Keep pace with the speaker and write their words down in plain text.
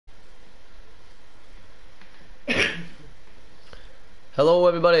Hello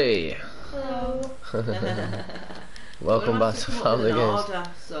everybody! Hello. Welcome back to Family Games.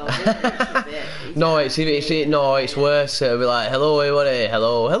 So No, it's worse. It'll be like, hello everybody,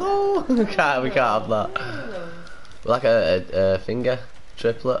 hello. we can't have that. We're like a finger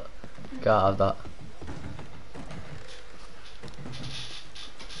triplet. Can't have that.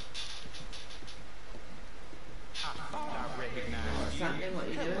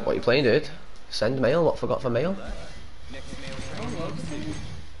 What are you playing, dude? Send mail? What forgot for mail?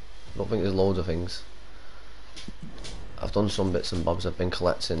 I don't think there's loads of things. I've done some bits and bobs I've been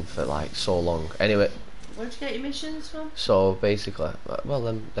collecting for like so long. Anyway. Where'd you get your missions from? So basically, well,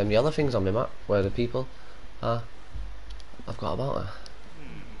 them yellow things on my map, where the people are. I've got about her.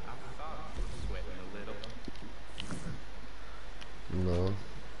 No.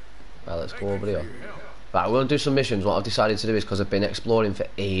 Right, let's go over here. Right, we're gonna do some missions. What I've decided to do is, because I've been exploring for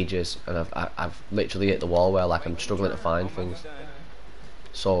ages and I've literally hit the wall where like I'm struggling to find things.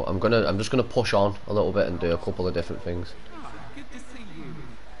 So I'm just gonna push on a little bit and do a couple of different things. Good to see you.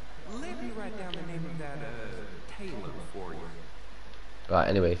 Let me write down the name of that tailor for you. Right,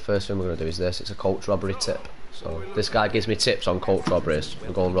 anyway, first thing we're gonna do is this. It's a coach robbery tip. So this guy gives me tips on coach robberies.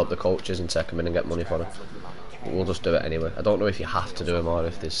 We'll go and rob the coaches and take them in and get money for them. But we'll just do it anyway. I don't know if you have to do them or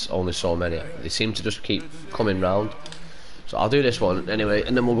if there's only so many. They seem to just keep coming round. So I'll do this one anyway,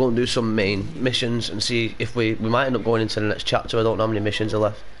 and then we'll go and do some main missions and see if we might end up going into the next chapter. I don't know how many missions are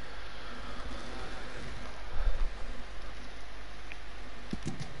left.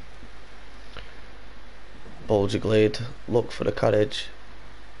 Boulder Glade, look for the carriage.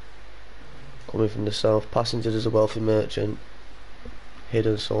 Coming from the south, passengers is a wealthy merchant.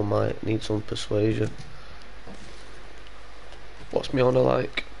 Hidden soul might need some persuasion. What's my honour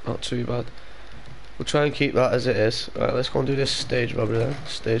like? Not too bad. We'll try and keep that as it is. Right, let's go and do this stage robbery then.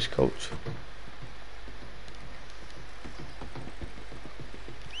 Stagecoach.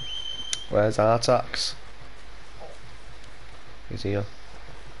 Where's Artax? He's here.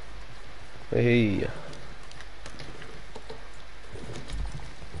 Hey.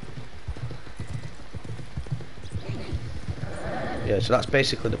 Yeah, so that's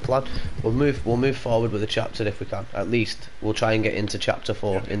basically the plan. We'll move forward with the chapter if we can. At least we'll try and get into chapter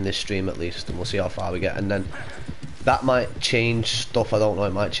 4 in this stream at least, and we'll see how far we get. And then that might change stuff. I don't know.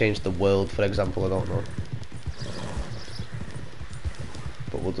 It might change the world, for example. I don't know.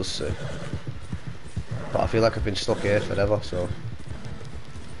 But we'll just see. But I feel like I've been stuck here forever, so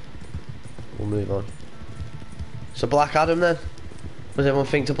we'll move on. So Black Adam then. What does everyone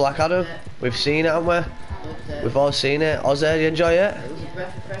think to Black Adam? Yeah. We've seen it, haven't we? We've all seen it. Ozzy, you enjoy it? It was a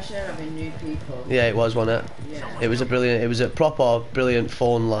breath of fresh air having new people. Yeah, it was, wasn't it? Yeah. It was a proper brilliant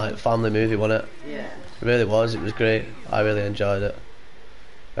fun like family movie, wasn't it? Yeah. It really was. It was great. I really enjoyed it.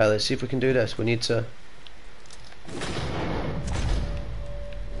 Right, let's see if we can do this. We need to.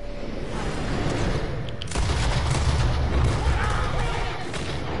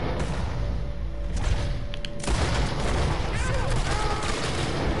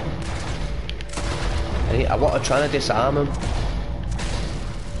 I want to try to disarm him.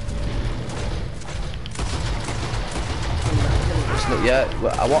 It's not yet.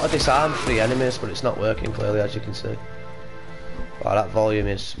 I want to disarm 3 enemies, but it's not working clearly, as you can see. Wow, that volume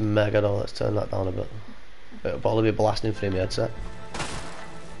is mega though. Let's turn that down a bit. It'll probably be blasting through my headset.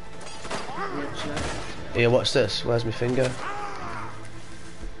 Here, what's this? Where's my finger?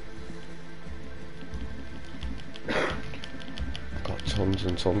 Tons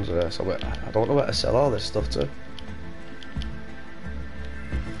and tons of this. I don't know where to sell all this stuff to.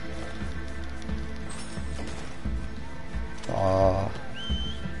 Oh,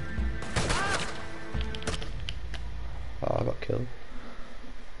 I got killed.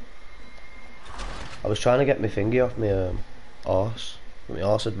 I was trying to get my thingy off my horse, but my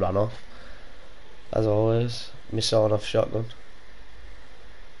horse had ran off. As always, my sawed off shotgun.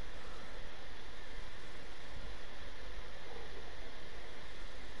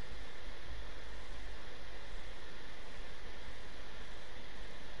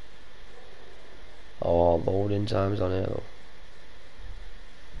 Oh, loading times on here though.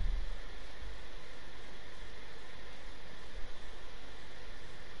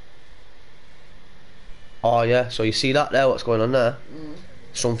 Oh yeah, so you see that there, what's going on there?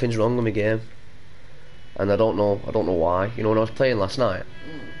 Something's wrong with my game. And I don't know why. You know, when I was playing last night,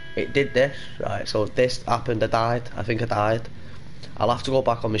 it did this, right? So this happened, I think I died. I'll have to go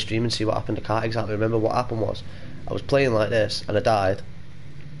back on my stream and see what happened. I can't exactly remember what happened was. I was playing like this and I died.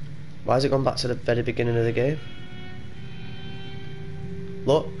 Why has it gone back to the very beginning of the game?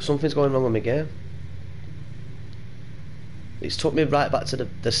 Look, something's going wrong with my game. It's took me right back to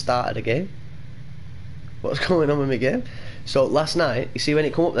the start of the game. What's going on with my game? So last night, you see when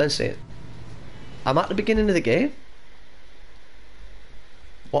it come up then saying, I'm at the beginning of the game.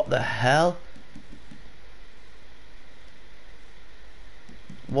 What the hell?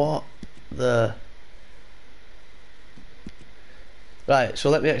 What the... Right, so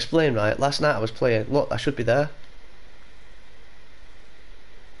let me explain, right? Last night I was playing. Look, I should be there.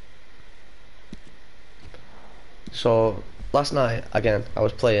 So, last night, again, I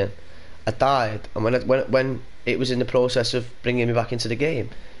was playing. I died, and when it was in the process of bringing me back into the game,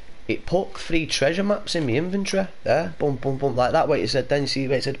 it put 3 treasure maps in my inventory. There, boom, boom, boom, like that. Wait, it said, then you see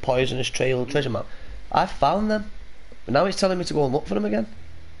where it said Poisonous Trail treasure map. I found them, but now it's telling me to go and look for them again.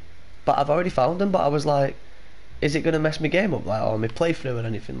 But I've already found them. But I was like, is it gonna mess my game up, like, or my playthrough or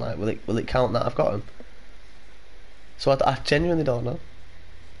anything? Like, will it count that I've got them? So I genuinely don't know.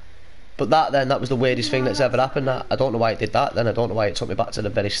 But that was the weirdest thing that's ever happened. That I don't know why it did that. Then I don't know why it took me back to the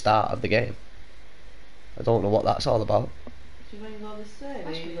very start of the game. I don't know what that's all about. Do you want to go this way? Or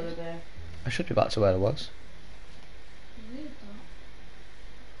are you gonna go? I should be back to where I was.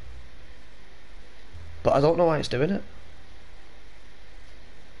 But I don't know why it's doing it.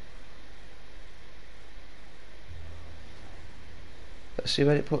 Let's see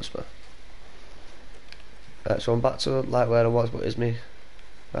where it puts me. Right, so I'm back to like where I was, but is me?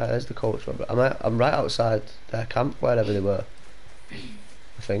 Right, there's the coach. I'm right outside their camp, wherever they were.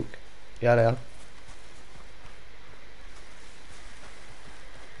 I think. Yeah, I am.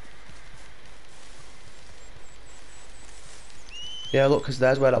 Yeah, look, because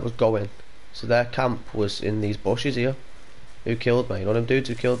there's where I was going. So their camp was in these bushes here. Who killed me? You know them dudes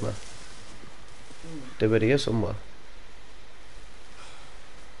who killed me? They were here somewhere.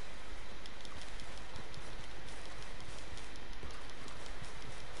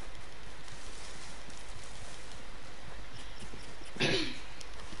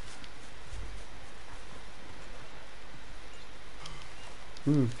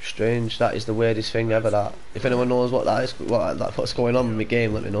 Strange. That is the weirdest thing ever. That. If anyone knows what that is, what's going on with my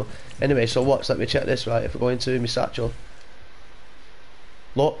game, let me know. Anyway, so watch. Let me check this. Right, if we go into my satchel,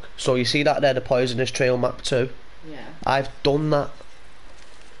 look. So you see that there, the Poisonous Trail map 2. Yeah. I've done that.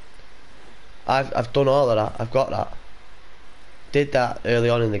 I've done all of that. I've got that. Did that early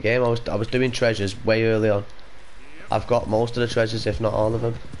on in the game. I was doing treasures way early on. I've got most of the treasures, if not all of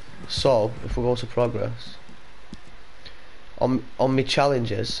them. So if we go to progress. On my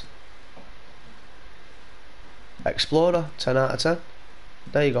challenges, Explorer, 10 out of 10.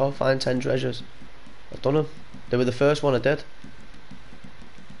 There you go, find 10 treasures. I've done them. They were the first one I did.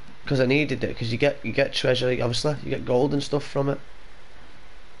 Because I needed it, because you get treasure, obviously, you get gold and stuff from it.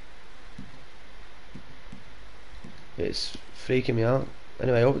 It's freaking me out.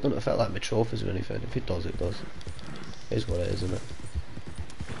 Anyway, I hope it doesn't affect like my trophies or anything. If it does, it does. It is what it is, isn't it?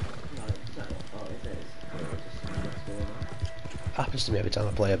 Happens to me every time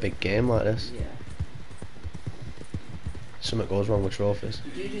I play a big game like this. Yeah. Something goes wrong with trophies.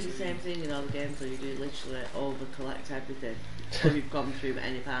 Do you do the same thing in all the games, or you do literally over collect everything when you've gone through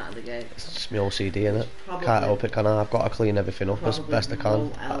any part of the game? It's just my OCD in it. Probably- Can't help it, can I? I've got to clean everything up as Probably best I can. no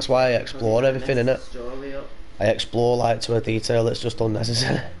That's else, why I because explore it everything in it. messes the story up. I explore like to a detail that's just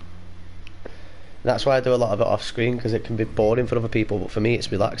unnecessary. That's why I do a lot of it off screen, because it can be boring for other people, but for me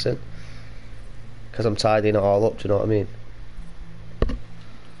it's relaxing. Because I'm tidying it all up, do you know what I mean?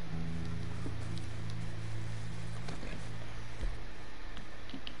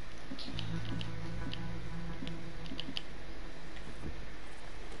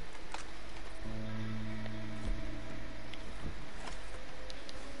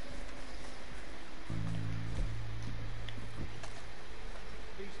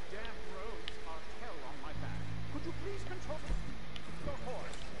 These damn roads are hell on my back. Could you please control your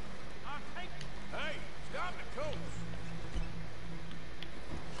horse? I'm taking. Hey, stop it, Coach.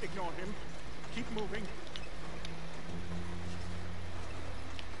 Ignore him. Keep moving.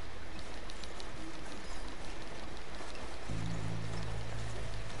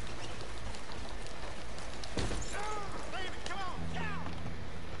 Baby, come on, down!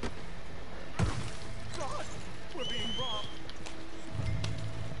 God, we're being robbed.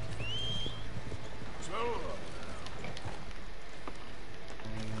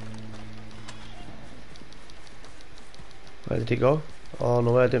 Where did he go? Oh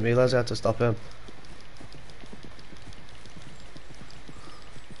no, I didn't realise I had to stop him.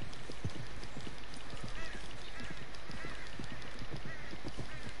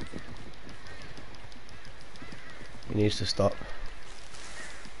 He needs to stop.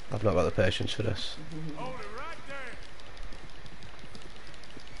 I've not got the patience for this. Hold it right there.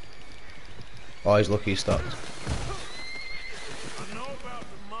 Oh, he's lucky he stopped. I know about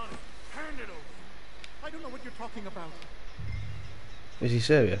the money. Hand it over. I don't know what you're talking about. Is he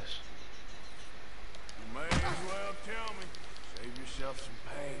serious? You may as well tell me. Save yourself some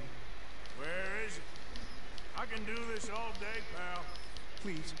pain. Where is it? I can do this all day, pal.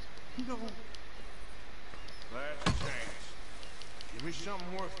 Please, no. Last chance. Give me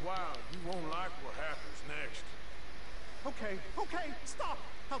something worthwhile. You won't like what happens next. Okay, stop.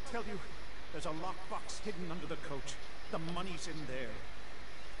 I'll tell you. There's a lockbox hidden under the coach. The money's in there.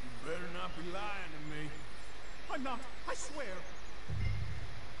 You better not be lying to me. I'm not. I swear.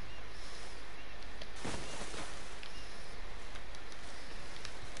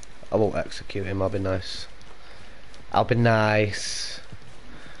 I won't execute him, I'll be nice. I'll be nice.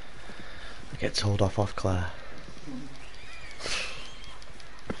 I get told off Claire.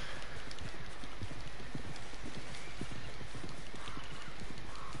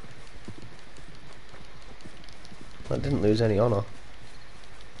 I didn't lose any honour.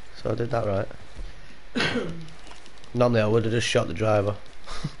 So I did that right. Normally I would have just shot the driver.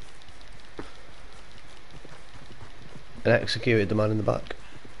 And executed the man in the back.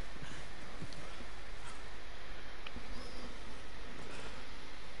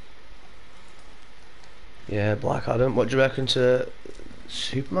 Yeah, Black Adam. What do you reckon to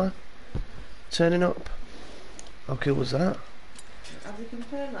Superman turning up? How cool was that? Have they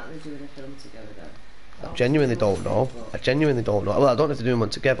confirmed that they're doing a film together then? I genuinely don't know. I genuinely don't know. Well, I don't know if they're doing one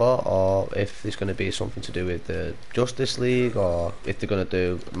together or if there's going to be something to do with the Justice League or if they're going to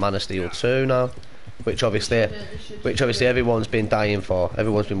do Man of Steel 2 now, which obviously everyone's been dying for.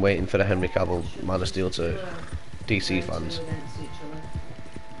 Everyone's been waiting for the Henry Cavill Man of Steel 2. DC fans. Against each other.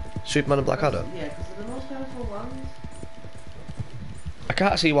 Superman and Black Adam. Yeah, because they're the most powerful ones. I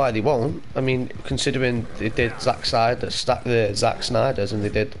can't see why they won't. I mean, considering they did Zack Snyder's and they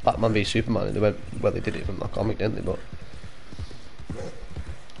did Batman v Superman, and they went, well, they did it from the comic, didn't they? But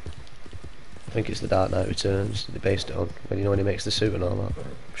I think it's The Dark Knight Returns they based it on. When he makes the suit and all that.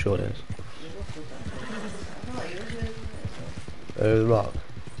 I'm sure it is. I thought he was doing it. The Rock.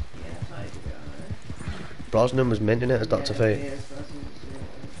 Yeah, I thought he did it alright. Brosnan was minting it as Dr. Fate. Yeah, that's what I was doing.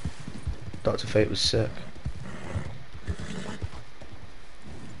 Dr. Fate was sick.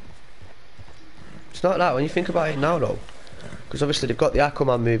 It's not that when you think about it now though, because obviously they've got the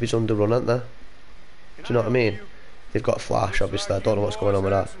Aquaman movies underrun, haven't they? Do you know what I mean? They've got Flash, obviously. I don't know what's going on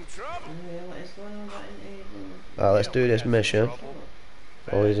with that. Yeah, what is going on with that in Let's do this mission.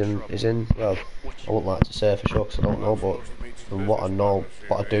 Oh, he's in. Well, I wouldn't like to say for sure because I don't know, but from what I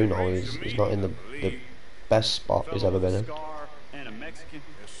do know is he's not in the best spot he's ever been in. And a Mexican.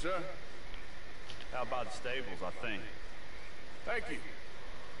 Yes, sir. How about the stables, I think? Thank you.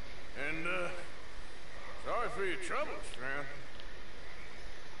 And, sorry for your troubles, friend.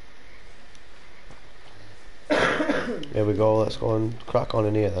 Here we go, let's go and crack on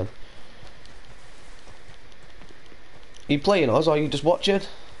in here then. Are you playing us or are you just watching?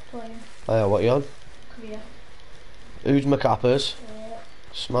 Playing. Oh yeah, what are you on? Korea. Who's McCappers? Yeah.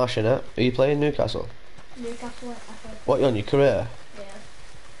 Smashing it. Are you playing Newcastle? Newcastle, I think. What are you on, your career? Yeah.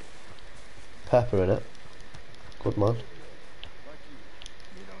 Pepper in it. Good man.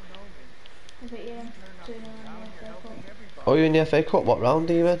 I bet you're doing it on the FA Cup. Oh, you're in the FA Cup? What round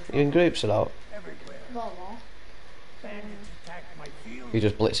are you in? Are you in groups or out? Not more. You're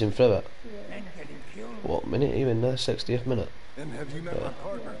just blitzing through it? Yeah. What minute are you in there? 60th minute? And have you met my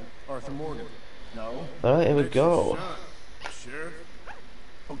partner, Arthur Morgan? No. Alright, here we go. Sheriff?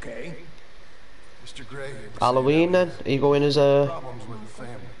 Okay. Mr. Gray here was Halloween then? Are you going as problems with the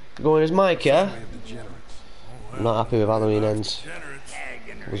family. going as Mike, yeah? Family of degenerates. I'm not happy with Halloween ends.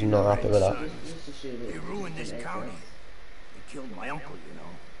 Was not happy with that. They ruined this county. They killed my uncle, you know.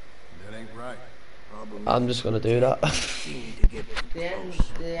 That ain't right. I'm just gonna do that. Seemed to get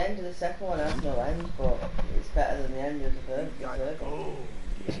The end of the second one has no end, but it's better than the end of the third one.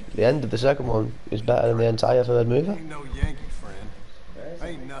 The end of the second one is better than the entire third movie. Ain't no Yankee friend.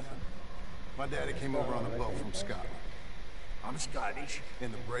 Ain't nothing. My daddy came over on a boat from Scotland. I'm Scottish.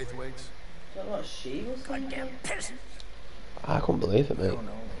 In the Braithwaites. Don't know what she was thinking. Goddamn peasants. I couldn't believe it, mate. No.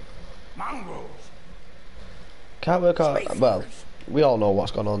 Mongrels. Can't work out. Well, we all know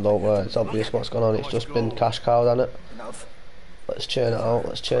what's gone on, don't we? It's obvious what's gone on. It's just been cash cow, hasn't it? Enough. Let's churn it out.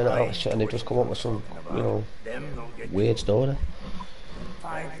 Let's churn it out. Let's churn. And they've just come up with some, you know, Them don't get weird story.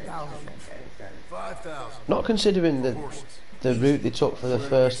 5,000. 5,000 Not considering horses. the route they took for the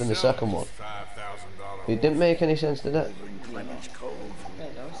first and the second one. $5,000. It didn't make any sense, did it? Clemens Cove.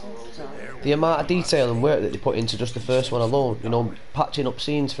 Made no sense at all. The amount of detail and work that they put into just the first one alone, you know, patching up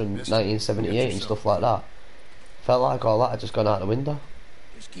scenes from 1978 and stuff like that. Felt like all that had just gone out the window.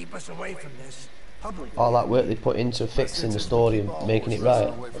 Just keep us away from this. all that work they put into fixing the story and making it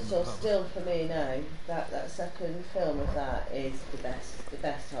right. So still for me now, that second film of that is the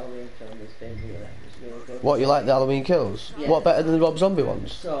best Halloween film that's been really, it's really good. What, you like the Halloween Kills? Yeah. What, better than the Rob Zombie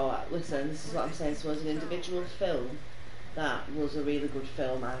ones? So listen, this is what I'm saying. So as an individual film, that was a really good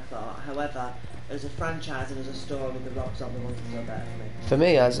film, I thought. However, as a franchise and as a story, the Rob Zombie ones are still better for me. For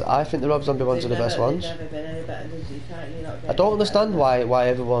me, I think the Rob Zombie ones are the best ones. They've never been any better. You're not I don't understand why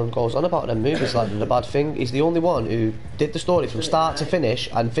everyone goes on about them movies like they're a bad thing. He's the only one who did the story from start to finish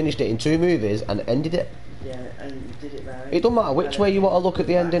and finished it in 2 movies and ended it. Yeah, and did it right. It doesn't matter which way you want to look at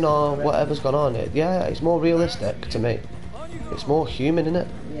the ending or whatever's gone on. It's more realistic to me. It's more human, innit?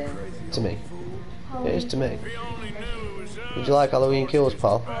 Yeah. To me. It is to me. The only news Would you like Halloween Kills,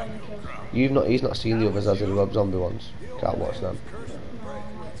 pal? Halloween Kills. He's not seen the others, as in the Rob Zombie ones. Can't watch them.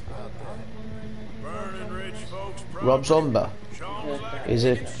 Burning rich folks. Rob Zombie. He's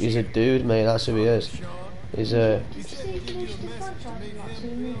a dude, mate. That's who he is. He's a. Did you say he finished the franchise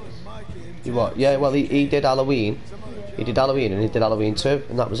in like 2 movies? He what? Yeah. Well, he did Halloween. He did Halloween and he did Halloween 2,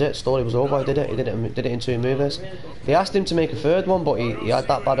 and that was it. Story was over. He did it. He did it in 2 movies. They asked him to make a 3rd one, but he had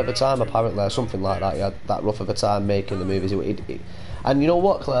that bad of a time apparently, or something like that. He had that rough of a time making the movies. And you know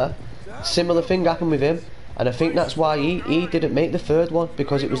what, Claire? Similar thing happened with him, and I think that's why he didn't make the 3rd one,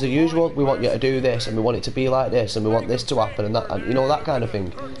 because it was the usual. We want you to do this, and we want it to be like this, and we want this to happen, and that, and you know, that kind of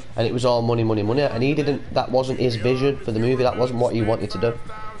thing. And it was all money, money, money. And he didn't. That wasn't his vision for the movie. That wasn't what he wanted to do.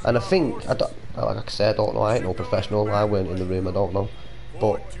 And I think, like I said, I don't know. I ain't no professional. I weren't in the room. I don't know.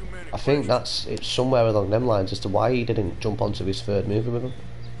 But I think it's somewhere along them lines as to why he didn't jump onto his 3rd movie with him.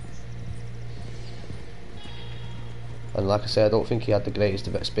 And like I said, I don't think he had the greatest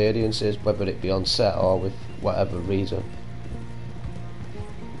of experiences, whether it be on set or with whatever reason.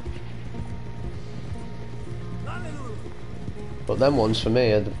 But them ones for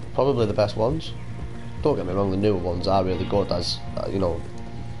me are probably the best ones. Don't get me wrong, the newer ones are really good, as you know,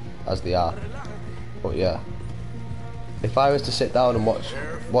 as they are. But yeah, if I was to sit down and want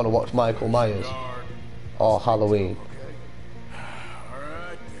to watch Michael Myers or Halloween,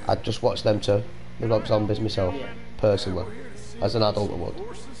 I'd just watch them 2, the Rob Zombies myself, personally, as an adult I would.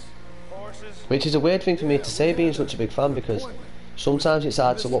 Which is a weird thing for me to say, being such a big fan, because sometimes it's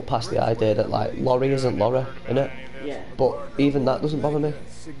hard to look past the idea that like Laurie isn't Laura, innit? Yeah. But even that doesn't bother me.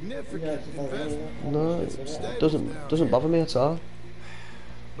 No, it doesn't bother me at all.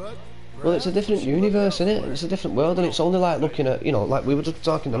 Well, it's a different universe, innit? It's a different world, and it's only like looking at, you know, like we were just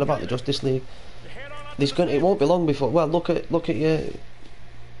talking about the Justice League. It won't be long before. Well, look at your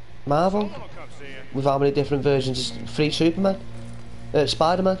Marvel, with how many different versions of Free Superman,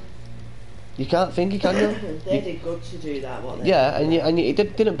 Spider-Man. You can't think, can you? They did good to do that, what they Yeah, and it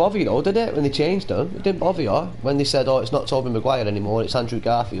didn't bother you though, did it? When they changed them, it didn't bother you when they said, "Oh, it's not Tobey Maguire anymore, it's Andrew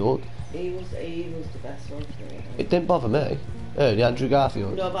Garfield." He was the best one for me. It didn't bother me. The Andrew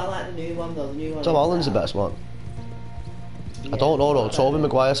Garfield. No, but I like the new one though. The new one. Tom Holland's the best one. I don't know though. Tobey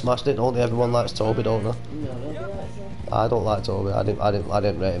Maguire smashed it, don't they? Everyone likes Tobey, don't they? No, nobody likes him. I don't like Tobey. I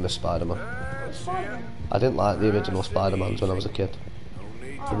didn't rate him as Spider-Man. I didn't like the original Spider-Mans when I was a kid.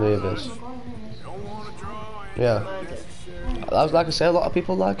 The movies. Yeah. That was, like I say, a lot of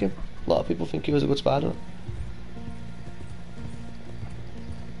people like him. A lot of people think he was a good Spider-Man.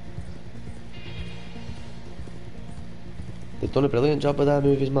 They've done a brilliant job with their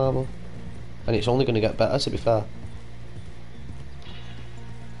movies, Marvel. And it's only going to get better, to be fair.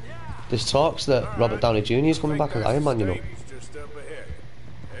 There's talks that Robert Downey Jr. is coming back as Iron Man, you know.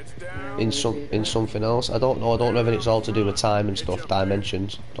 In something else. I don't know if it's all to do with time and stuff,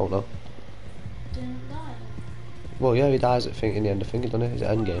 dimensions. Don't know. Didn't die. Well, yeah, he dies at in the end of thing, doesn't he? Is it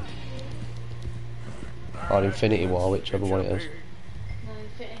Endgame? Or Infinity War, whichever one it is.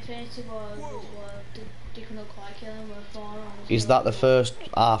 No, Infinity War was where they couldn't quite kill him with Thor. Is that the first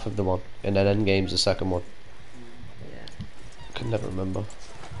half of the one, and then Endgame's the second one? Yeah. I can never remember.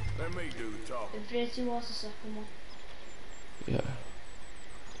 Let me do the talking. Infinity War's the second one. Yeah.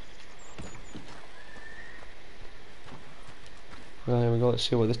 Right, here we go, let's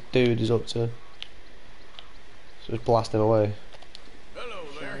see what this dude is up to. So just blast him away. Hello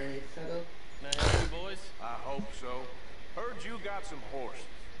there. Settle. May I help you, boys? I hope so. Heard you got some horses.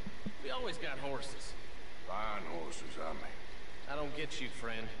 We always got horses. Fine horses, I mean. I don't get you,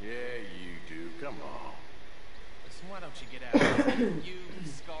 friend. Yeah, you do. Come on. Listen, why don't you get out of here? You,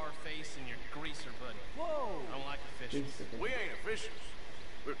 Scarface, and your greaser buddy. Whoa! I don't like officials. We ain't officials.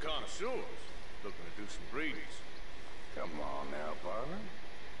 We're connoisseurs. Looking to do some breedings. Come on now, partner.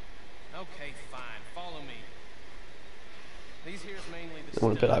 Okay, fine. Follow me. These here's mainly the You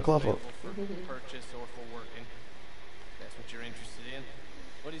wanna pick that studs glove up? available for purchase or for working. That's what you're interested in.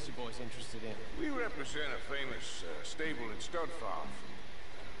 What is you boys interested in? We represent a famous stable and stud farm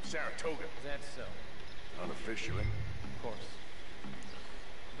from Saratoga. Is that so? Unofficially. Of course.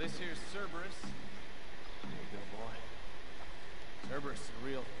 This here's Cerberus. There you go, boy. Cerberus is a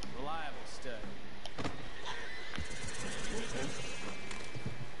real reliable stud.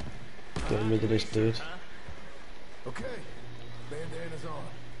 Getting rid of this dude. Okay. Bandana's on.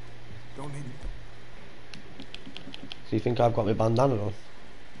 Don't need Do you think I've got my bandana on?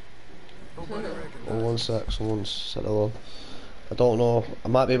 nobody Oh, recognizes. one sec, someone's said hello. I don't know, I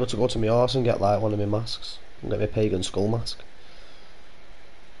might be able to go to my horse and get like one of my masks. And get my pagan skull mask.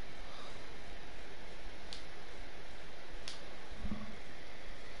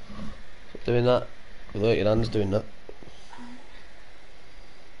 Doing that. Without your hands doing that.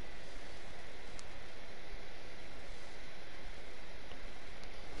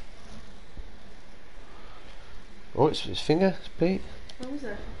 Oh, it's his finger, it's Pete. What was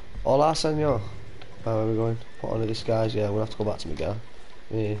it? Hola, senor. Where are we going? Put on a disguise, yeah, we'll have to go back to my guy.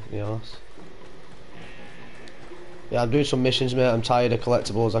 Me horse. Yeah, I'm doing some missions, mate. I'm tired of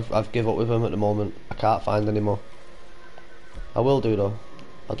collectibles. I've give up with them at the moment. I can't find any more. I will do though.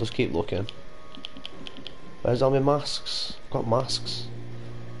 I'll just keep looking. Where's all my masks? I've got masks.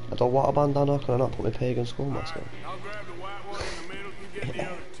 I don't want a bandana. Can I not put my pagan skull mask on? I'll grab the white one in the middle. You get the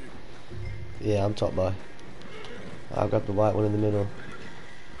other two. Yeah, I'm top boy. I'll grab the white one in the middle.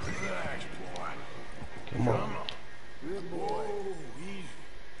 Relax, boy. Come on. Good boy. Easy.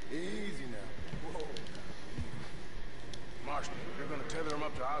 Easy now. Whoa. Marston, you're gonna tether him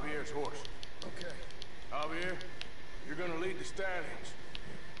up to Javier's horse. Okay. Javier, you're gonna lead the stallions.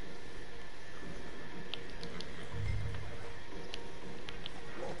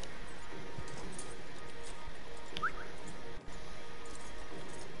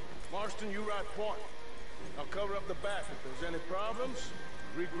 Marston, you ride point. I'll cover up the back. If there's any problems,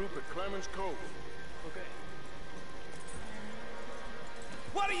 regroup at Clemens Cove. Okay.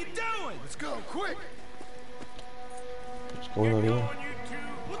 What are you doing? Let's go, quick! What's going on here?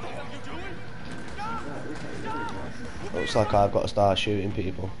 What the hell are you doing? Looks like I've got to start shooting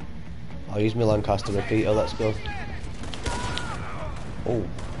people. I'll use my Lancaster repeater, let's go. Oh.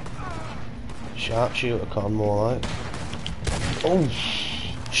 Sharpshooter con more like. Oh.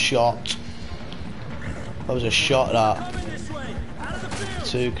 Shot. That was a shot, that.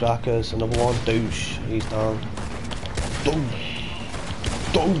 Two crackers, another one. Douche. He's down. Douche.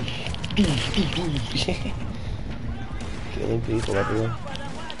 Douche. Douche. Douche. Douche. Killing people everywhere.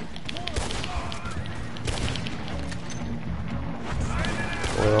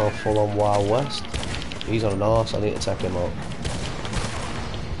 Going all full on Wild West. He's on an horse, I need to take him out.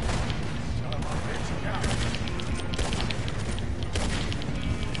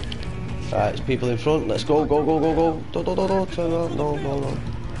 Right, there's people in front, let's go, go, go, go, go. Turn around, no. Go.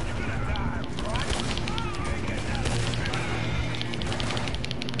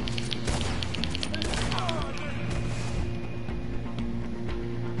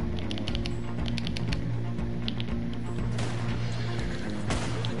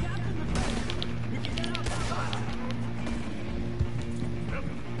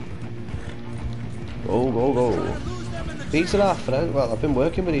 These are our friends. Well, I've been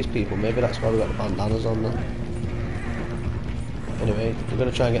working with these people. Maybe that's why we got the bandanas on them. Anyway, we're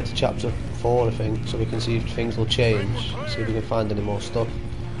going to try and get to chapter 4, I think, so we can see if things will change. See if we can find any more stuff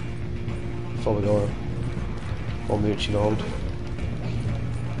before we go on mooching on.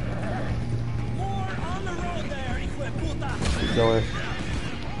 Keep going.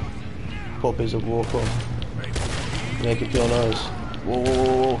 Puppies have woke up. Make it pure noise.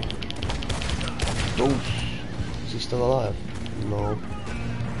 Whoa. Oh. Is he still alive? No.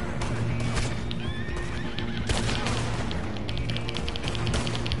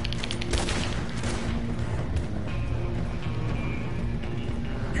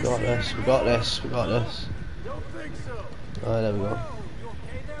 We got this. Don't think so. Alright, there we go. You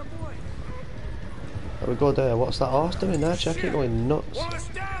okay there, boy? There we go there. What's that horse doing there? Check it, going nuts. One of the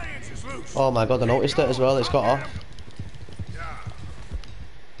stallions is loose. Oh my god, I noticed it as well. It's got off.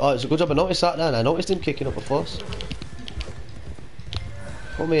 Oh, it's a good job I noticed that then. I noticed him kicking up a fuss.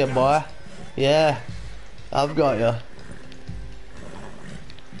 Come here, boy. Yeah, I've got you.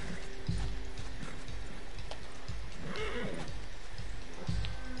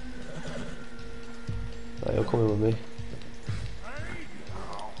 Right, you're coming with me.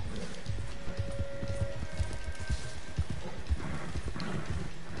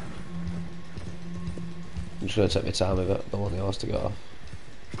 I'm just going to take my time with it. Don't want the horse to get off.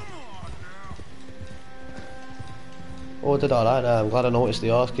 Oh, I did alright there. I'm glad I noticed the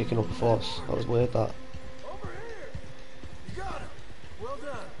horse kicking up a fuss. That was weird, that. Over here. You got him. Well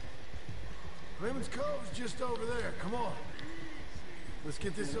done. Clemens Cove's just over there. Come on. Let's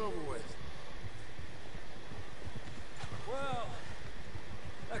get this over with. Well,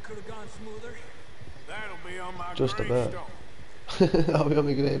 that could have gone smoother. That'll be on my Just about. gravestone. I'll be on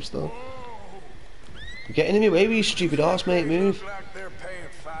my gravestone. You're getting in my way with you stupid arse, mate. Move. Look like they're paying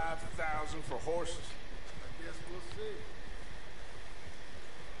 $5,000 for horses. I guess we'll see.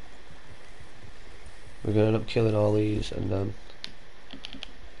 We're gonna end up killing all these and then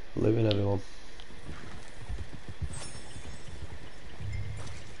looting everyone.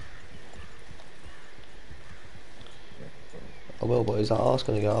 I will, but is that arse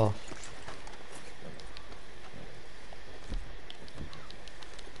gonna get off?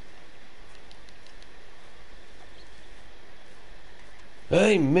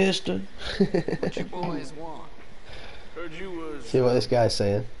 Hey, mister. What you boys want? Heard you was. See what this guy's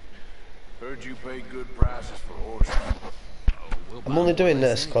saying? Heard you pay good prices for horses. I'm only doing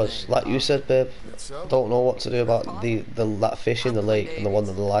this because, like you said, babe, I don't know what to do about that fish in the lake and the one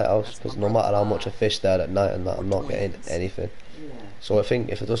at the lighthouse. Because no matter how much I fish there at night and that, I'm not getting anything. So I think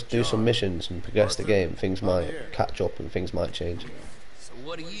if I just do some missions and progress the game, things might catch up and things might change. So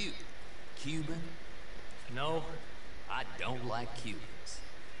what are you? Cuban? No, I don't like Cubans.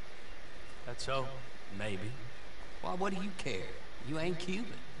 that's so. Maybe. Why, what do you care? You ain't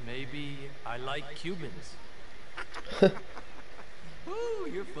Cuban. Maybe I like Cubans. Ooh,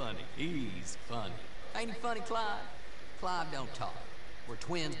 you're funny. He's funny. Ain't he funny, Clive? Clive don't talk. We're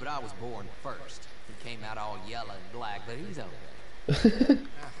twins, but I was born first. He came out all yellow and black, but he's okay.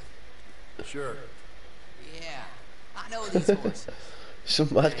 Sure. Yeah, I know these horses.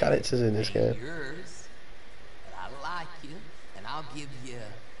 Some mad characters in this They're game. yours, but I like you, and I'd give you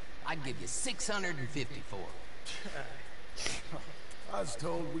 650 for 'em. I was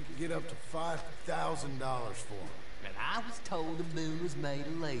told we could get up to $5,000 for him. And I was told the moon was made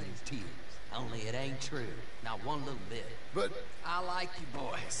of ladies' tears. Only it ain't true. Not one little bit. But I like you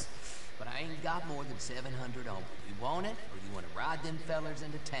boys, but I ain't got more than 700 on me. You want it, or you want to ride them fellers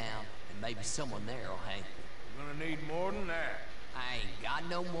into town, and maybe someone there will hang you. You're gonna need more than that. I ain't got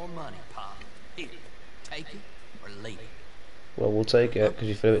no more money, Pop. Here, take it or leave it. Well, we'll take it because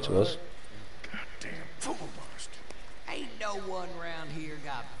you threw it to us. Goddamn fool monster. Ain't no one around here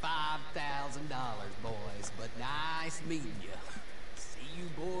got $5,000, boys, but nice meeting you. See you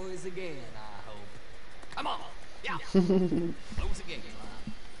boys again, I hope. Come on, yeah. Close the gate,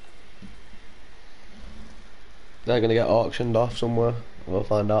 Clive. They're gonna get auctioned off somewhere. We'll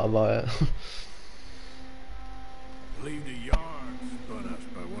find out about it. Believe the yarn spun us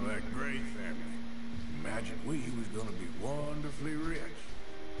by one of that Gray family. Imagine we was gonna be wonderfully rich.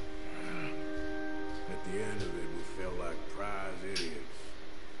 At the end of it, we felt like prize idiots.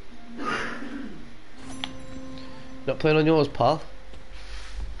 Not playing on yours, pal.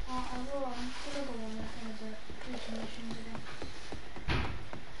 I'll go on. I'll go on and do some missions again.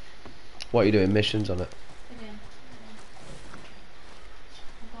 What are you doing? Missions on it? Again.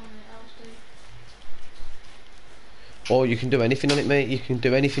 I'm going else do. Oh, you can do anything on it, mate. You can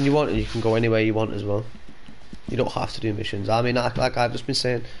do anything you want, and you can go anywhere you want as well. You don't have to do missions. I mean, like I've just been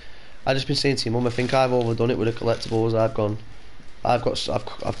saying to your mum, I think I've overdone it with the collectibles. I've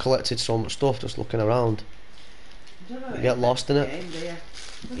collected so much stuff just looking around. I don't know You get lost in it. Game, do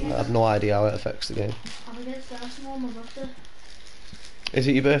you? I have no idea how it affects the game. I'm against Arsenal on my birthday. Is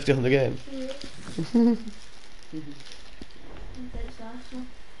it your birthday on the game? Yeah. Against Arsenal.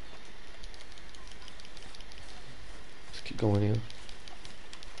 Just keep going here.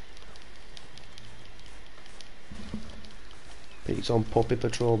 Pete's on puppy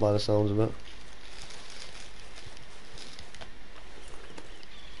patrol by the sounds of it.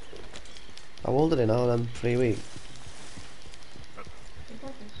 How old are they now then? 3 weeks?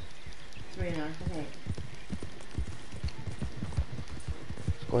 3.5, I think.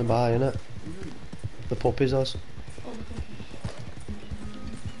 It's going by, innit? The puppies, us.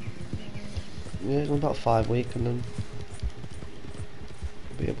 Yeah, it's only about 5 weeks and then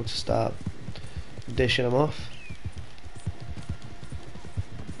be able to start dishing them off.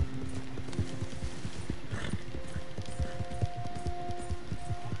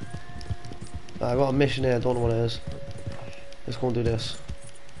 I got a mission here, I don't know what it is. Let's go and do this.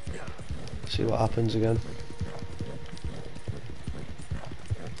 See what happens again.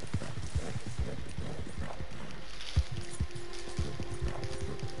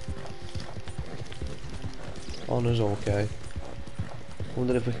 Honour's okay.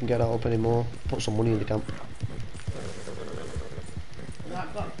 Wonder if we can get that up anymore. Put some money in the camp.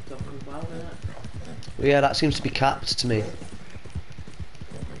 That got stuck as well, didn't it? Well, yeah, that seems to be capped to me.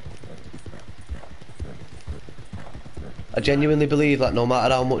 genuinely believe that no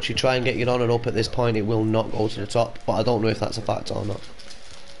matter how much you try and get your honour up at this point, it will not go to the top. But I don't know if that's a fact or not.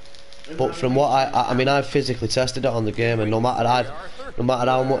 But from what I mean, I've physically tested it on the game, and no matter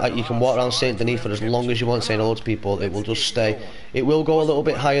how much you can walk around Saint Denis for as long as you want, saying hello to people, it will just stay. It will go a little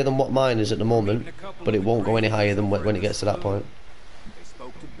bit higher than what mine is at the moment, but it won't go any higher than when it gets to that point.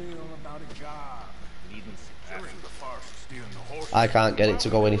 I can't get it to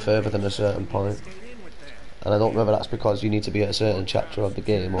go any further than a certain point, and I don't know whether that's because you need to be at a certain chapter of the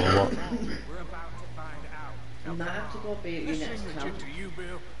game or what. You might have to go be at your next camp.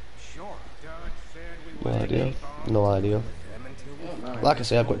 No idea. No idea. Like I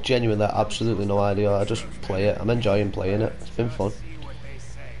say, I've got genuinely absolutely no idea. I just play it. I'm enjoying playing it. It's been fun.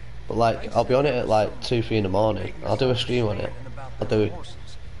 But like, I'll be on it at like 2, 3 in the morning. I'll do a stream on it. I'll do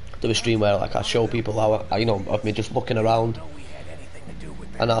a stream where like I show people how I, you know, of me just looking around,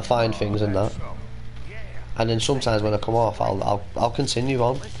 and I'll find things in that. And then sometimes when I come off, I'll continue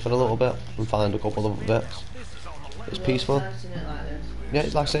on for a little bit and find a couple of bits. It's peaceful. Yeah,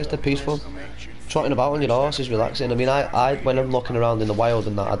 like I say, it's dead peaceful. Trotting about on your horse is relaxing. I mean, I when I'm looking around in the wild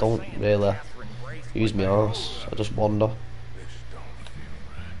and that, I don't really use my horse. I just wander.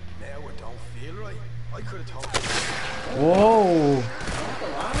 Whoa!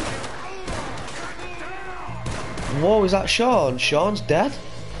 Whoa, is that Sean? Sean's dead?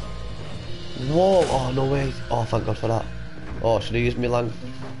 Whoa! Oh no way! Oh, thank God for that. Oh, should I use my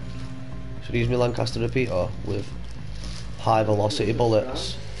Lancaster repeater with high velocity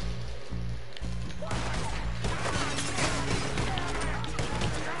bullets?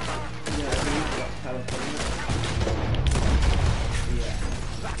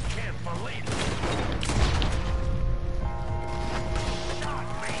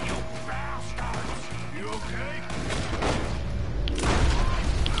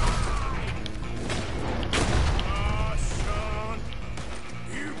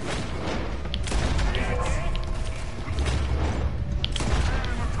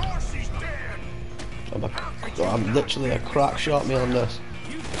 I'm literally a crack shot me on this.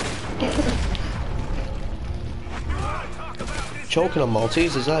 Choking on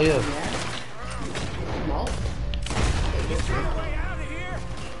Maltese, is that you?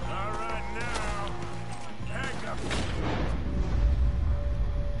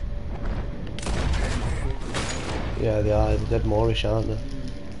 Yeah, they are. They're dead Moorish, aren't they?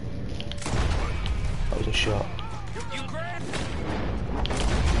 That was a shot.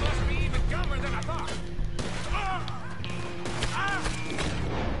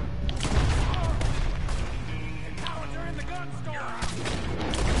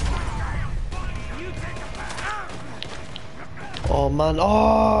 Oh man, oh!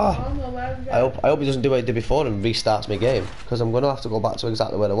 I hope he doesn't do what he did before and restarts my game, because I'm going to have to go back to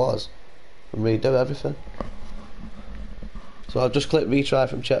exactly where I was and redo everything. So I'll just click retry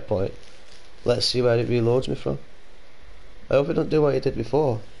from checkpoint. Let's see where it reloads me from. I hope it doesn't do what it did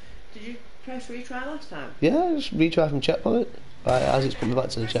before. Did you press retry last time? Yeah, just retry from checkpoint. Right, as it's put me back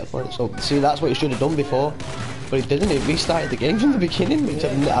to the checkpoint. So see, that's what you should have done before, but it didn't. It restarted the game from the beginning, which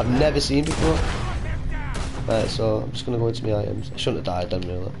I've never seen before. Right, so I'm just gonna go into my items. I shouldn't have died then,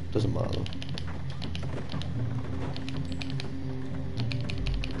 really. Doesn't matter though.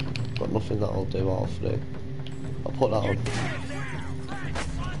 Got nothing that'll do all three. I'll put that on.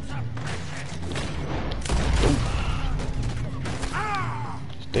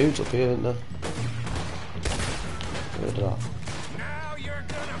 There's dudes up here, isn't there? Get rid of that.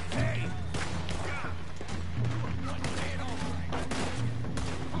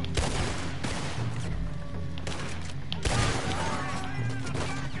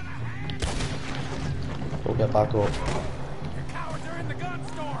 We'll get back up.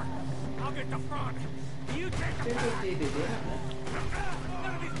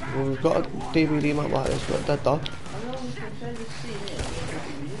 Well, we've got a DVD map like this, we've got a dead dog.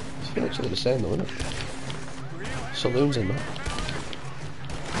 It's literally the same though, isn't it? Saloons in there.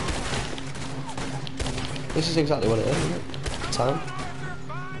 This is exactly what it is, isn't it? Time.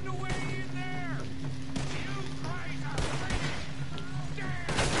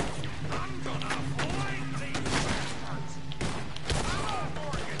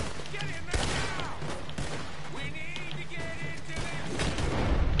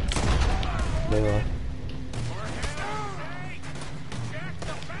 There.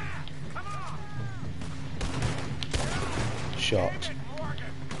 Shot. I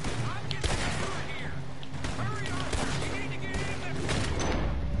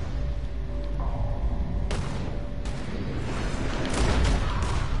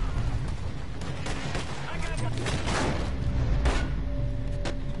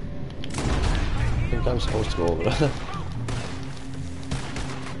think I'm supposed to go over there.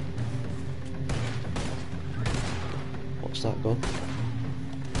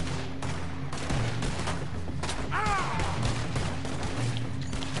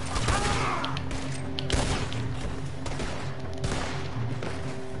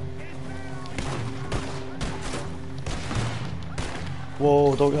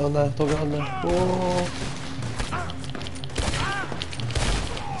 Whoa, don't get on there, don't get on there. Whoa.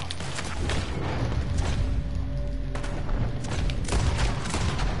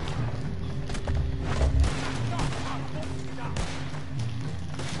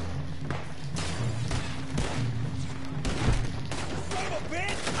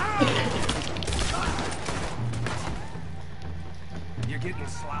 You're getting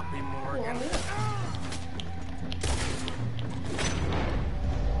sloppy, Morgan.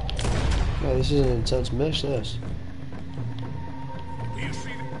 Yeah, this is an intense mish, this. Do you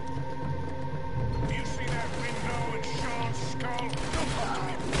see that window in Sean's skull? Don't talk to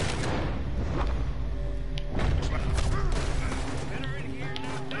me. Better in here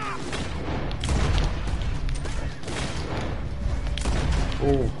now.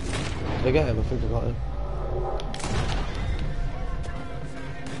 Oh, did I get him? I think I got him.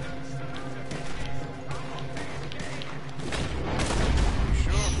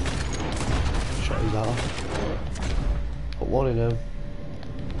 Shot his off. Put one in him.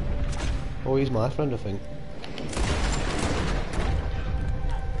 Oh, he's my friend, I think.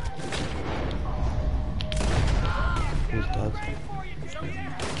 He's dead.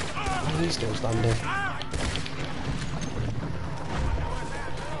 Oh, he's still standing.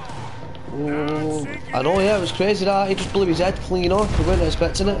 Oh, I know, yeah, it was crazy that. He just blew his head clean off. We weren't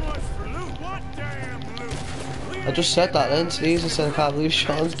expecting it. I just said that then, Sneeze. I said I can't believe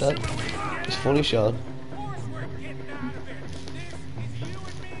Sean's dead. It's funny, Sean.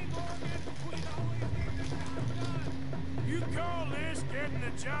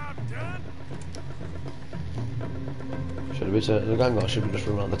 Should have been to the gang, or should we just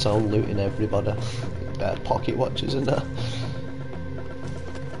run around the town looting everybody? Bare pocket watches in there.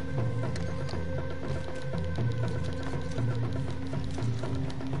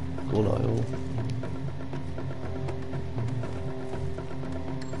 Gun oil.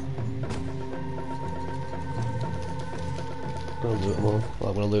 I'm gonna loot them all. Well,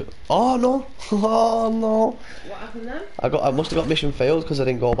 I'm gonna loot. Oh no! Oh no! What happened then? I must have got mission failed because I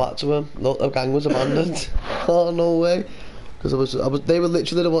didn't go back to him. Look, the gang was abandoned. Oh no way! Because they were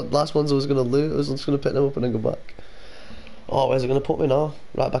literally the last ones I was gonna loot. I was just gonna pick them up and then go back. Oh, where's it gonna put me now?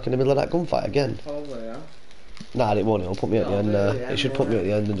 Right back in the middle of that gunfight again. Probably, yeah. Nah, it won't. It'll put me at the end there. Really, It should put me at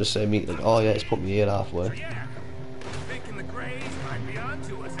the end and just say meet. Oh yeah, it's put me here halfway. Yeah. Thinking the Greys might be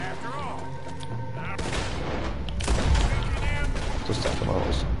onto us after all. Just take them out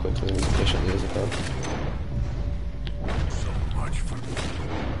as quickly and as efficiently as I can. So much for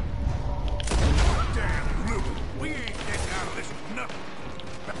damn loot. We ain't getting out of this with nothing.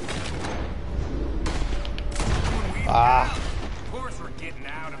 Ah! Of course we're getting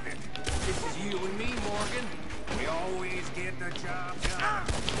out of it. This is you and me, Morgan. We always get the job done.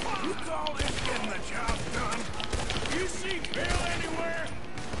 You call this getting the job done? You see Bill anywhere?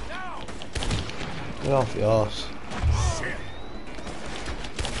 No. Get off your arse. Shit.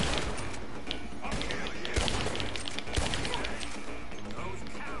 I'll kill you. Those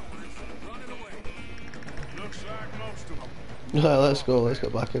cowards running away. Looks like most of them. No, let's go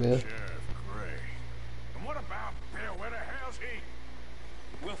back in here. Sheriff Gray. And what about Bill? Where the hell's he?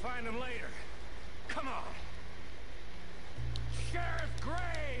 We'll find him later. Come on. Sheriff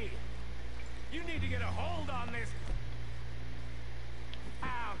Gray! You need to get a hold on this.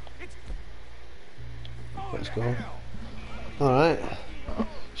 Ow, it's... Let's go. Alright.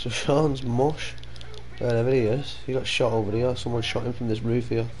 So Sean's mush. Wherever he is. He got shot over here. Someone shot him from this roof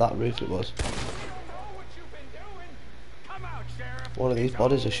here. That roof it was. One of these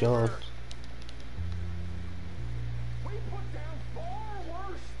bodies is Sean. We put down far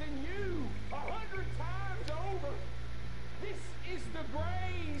worse than you, 100 times over. This is the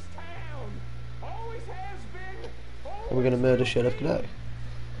Gray's town. Always has been. Are we going to murder Sheriff Gray?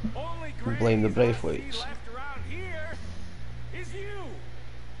 And blame the Braithwaites? Left around here is you.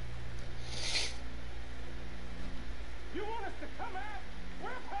 You want us to come out?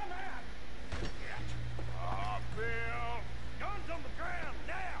 We'll come out. Oh, Bill. Guns on the ground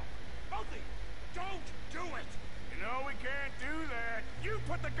now. Both of you. Don't do it. You know we can't do that. You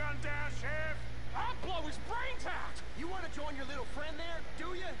put the gun down, Sheriff. I'll blow his brains out. You want to join your little friend there,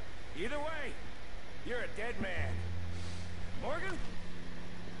 do you? Either way, you're a dead man. Morgan?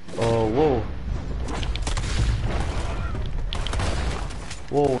 Oh, whoa.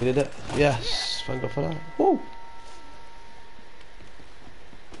 Whoa, we did it. Yes, thank God for that. Whoa.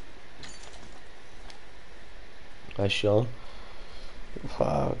 Nice Sean.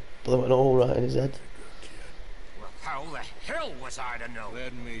 Wow, blew an hole right in his head. Well, how the hell was I to know?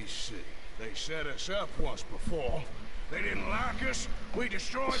 Let me see. They set us up once before. They didn't like us. We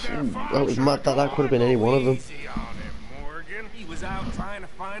destroyed their farms. That was mad that could have been any one of them. Easy on him, Morgan. Morgan. He was out trying to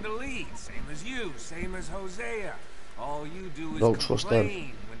find a lead, same as you, same as Hosea. All you do is Don't trust them.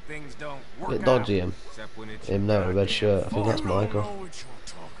 complain when things don't work Bit dodgy out. him. Except when it's Him your there, a red goddamn shirt. I think that's fault. Michael. You know what you're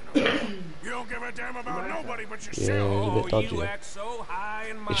talking about. You don't give a damn about nobody but Yeah, yourself. he's a bit dodgy. You act so high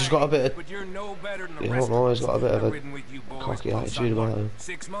and He's just got a bit of, but you're no better than the you rest don't know, of he's us. got a bit of I've a ridden with you boys cocky for attitude something about like him.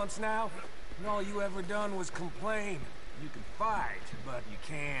 6 months now, and all you ever done was complain. You can fight, but you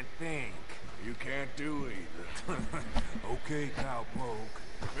can't think. You can't do either. Okay,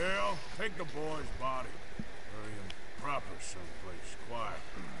 cowpoke. Bill, take the boy's body. Bury him proper someplace quiet.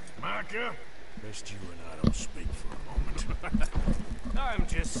 Micah, best you and I don't speak for a moment. I'm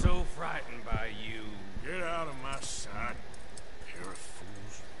just so frightened by you. Get out of my sight, pair of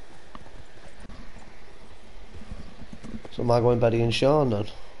fools. So am I going Betty and Sean then?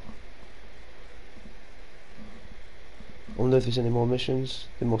 I wonder if there's any more missions.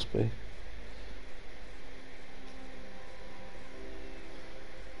 There must be.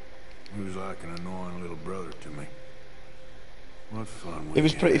 He was like an annoying little brother to me. What fun we It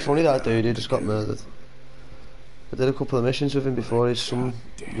was pretty had funny, that out dude. He just got together. murdered. I did a couple of missions with him before. He's some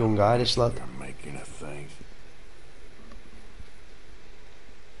Damn young guy, this lad. You're making a thing.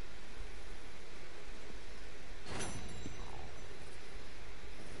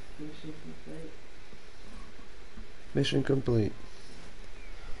 Mission complete. Mission complete.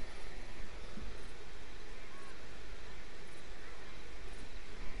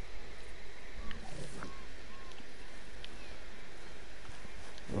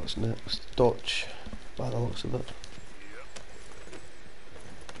 What's next? Dutch, by the looks of it.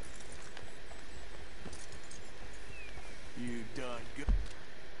 You done good.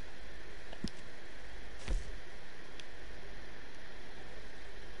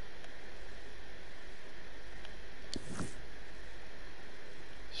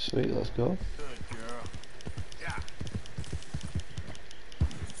 Sweet, let's go. Good girl. Yeah.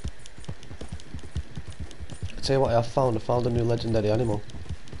 I tell you what I found a new legendary animal.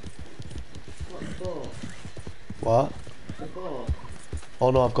 What, bow? What? The bow?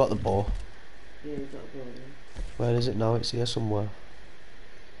 Oh no, I've got the bow. Yeah, you've got a bow, yeah. Where is it now? It's here somewhere.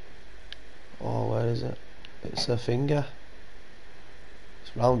 Oh, where is it? It's a finger.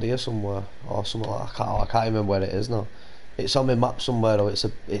 It's round here somewhere, or something like that. I can't remember where it is now. It's on my map somewhere, or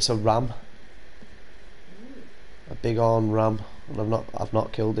it's a ram, a big horn ram, and I've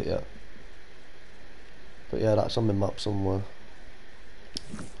not killed it yet. But yeah, that's on my map somewhere.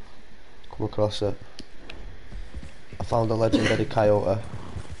 Come across it. I found a legendary coyote.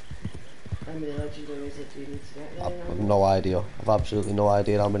 How many legendaries do you need to get there? I've no idea. I've absolutely no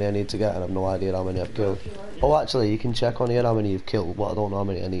idea how many I need to get, and I've no idea how many I've killed. Oh, actually, you can check on here how many you've killed, but I don't know how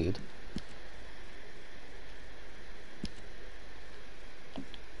many I need.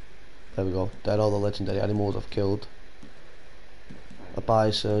 There we go. They're all the legendary animals I've killed. A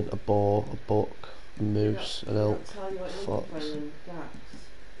bison, a boar, a buck, a moose, an elk, fox.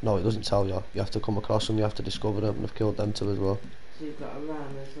 No, it doesn't tell you. You have to come across them, you have to discover them, and I've killed them too as well. So you've got a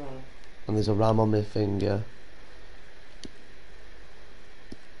ram as well? And there's a ram on my thing, yeah.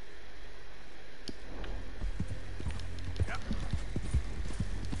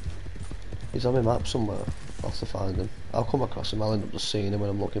 He's on my map somewhere. I'll have to find him. I'll come across him, I'll end up just seeing him when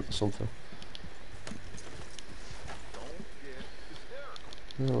I'm looking for something.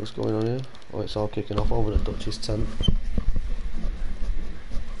 Yeah, what's going on here? Oh, it's all kicking off over the Dutch's tent.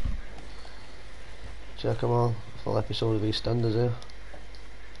 Check them all. Full episode of EastEnders here.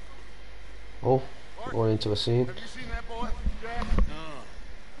 Oh, we're going into a scene. Have you seen that boy, Jack?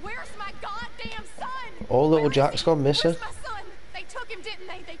 Where's my goddamn son? Oh, little Jack's gone missing. Where's my son? They took him, didn't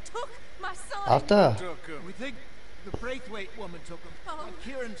they? They took my son. After. We think the Braithwaite woman took him. Oh.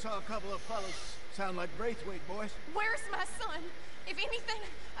 Kieran saw a couple of fellas sound like Braithwaite boys. Where's my son? If anything,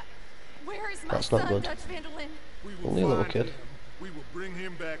 where is my That's son, not good. Dutch Van der Linde? We will Only a little find kid. him. We will bring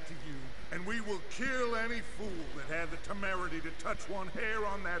him back to you, and we will kill any fool that had the temerity to touch one hair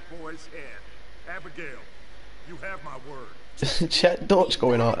on that boy's head. Abigail, you have my word. Check Dutch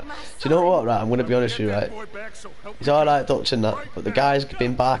going on. Do you know what, right? I'm going to be honest with you, right? He's alright, Dutch and that, but the guy's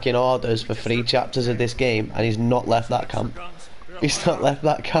been barking orders for 3 chapters of this game, and he's not left that camp. He's not left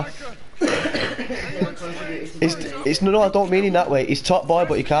that camp. No, I don't mean in that way. He's top boy,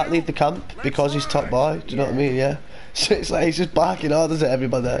 but he can't leave the camp because he's top boy. Do you know what I mean? Yeah. So it's like he's just barking orders at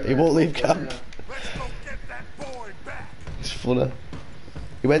everybody. He won't leave camp. It's funny.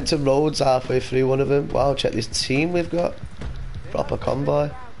 He went to Rhodes halfway through one of them. Wow, check this team we've got. Proper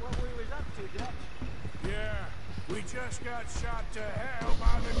convoy. Yeah, we just got shot to hell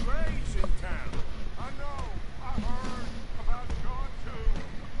by the Grays in town. I know, I heard about John too.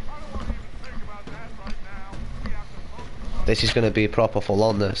 I don't want to even think about that right now. We have to focus This is going to be proper full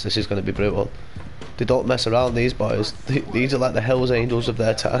on. This is going to be brutal. They don't mess around, these boys. These are like the Hells Angels of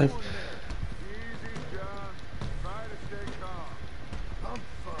their time.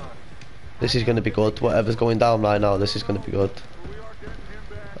 This is going to be good. Whatever's going down right now, this is going to be good.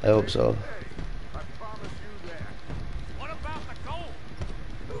 I hope so.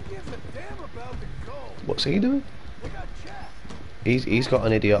 What's he doing? He's got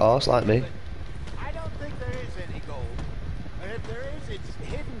an idiot arse like me. I don't think there is any gold. And if there is, it's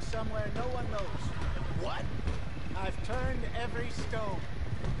hidden somewhere no one knows. What? I've turned every stone.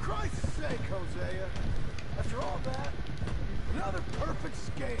 For Christ's sake, Hosea. After all that, another perfect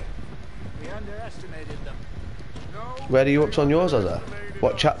scam. We underestimated them. Where are you up to on yours, Ozzy?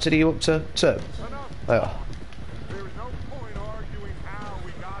 What chapter are you up to? 2? Oh.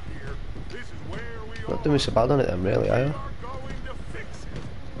 Not doing so bad on it then, really, are you?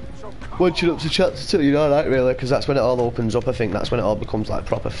 Once you're up to chapter 2, you're alright, really, because that's when it all opens up. I think that's when it all becomes like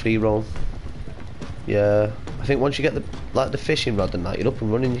proper free roam. Yeah, I think once you get the fishing rod and that, you're up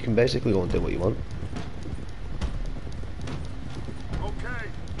and running. You can basically go and do what you want.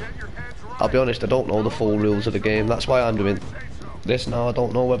 I'll be honest, I don't know the full rules of the game. That's why I'm doing this now. I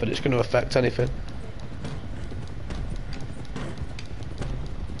don't know whether it's going to affect anything.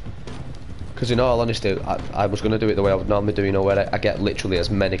 Because in all honesty, I was going to do it the way I would normally do, you know, where I get literally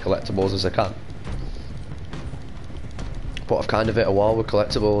as many collectibles as I can. But I've kind of hit a wall with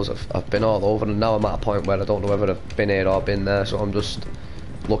collectibles. I've been all over, and now I'm at a point where I don't know whether I've been here or been there, so I'm just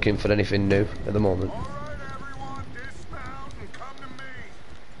looking for anything new at the moment.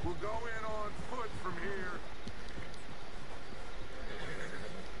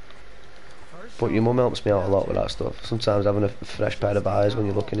 But your mum helps me out a lot with that stuff. Sometimes having a fresh pair of eyes when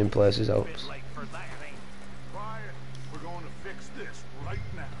you're looking in places helps.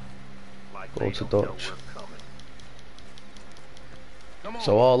 Go to Dutch.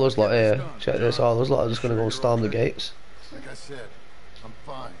 So all us lot here, check this, all us lot are just going to go and storm the gates. Like I said, I'm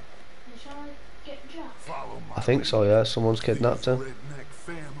fine. I think so, yeah. Someone's kidnapped her.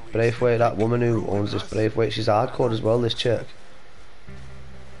 Braithwaite, that woman who owns this Braithwaite, she's hardcore as well, this chick.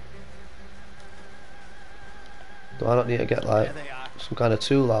 Do I not need to get like some kind of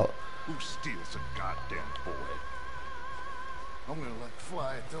tool out? Who steals a goddamn boy? I'm gonna let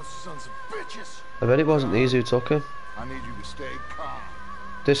fly at those sons of bitches. I bet it wasn't these who took him. I need you to stay calm.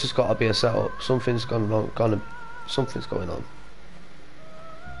 This has got to be a setup. Something's gone wrong. Something's going on.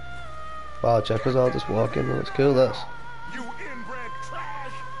 Wow, check us out just walking. Let's kill this. You inbred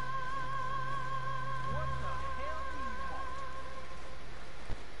trash!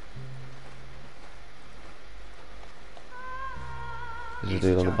 There's a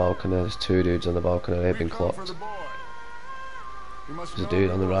dude on the balcony. There's 2 dudes on the balcony. They've been clocked. There's a dude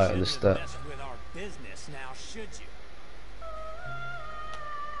on the right on the step.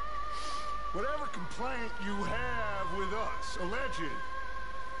 Whatever complaint you have with us, alleged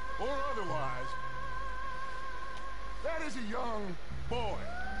or otherwise, that is a young boy.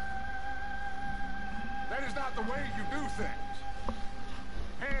 That is not the way you do things.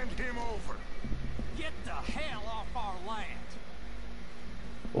 Hand him over. Get the hell off our land.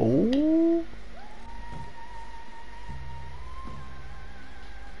 Oh.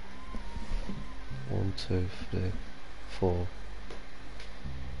 One, 2, 3, 4.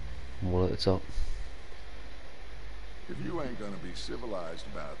 One at the top. If you ain't gonna be civilized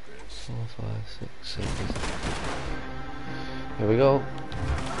about this. 4, 5, 6, 7. Here we go.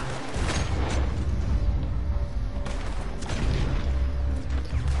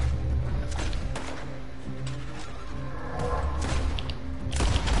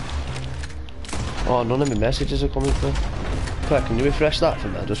 Oh, none of my messages are coming through. Claire, can you refresh that for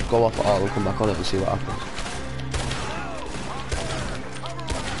me? Just go off it all and come back on it and see what happens.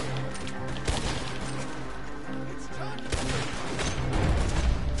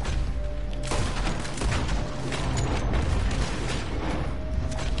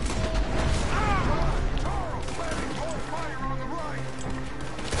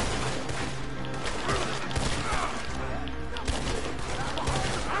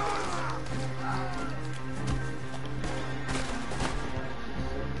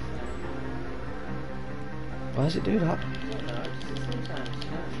 Why does it do that?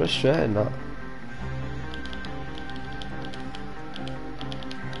 Frustrating that.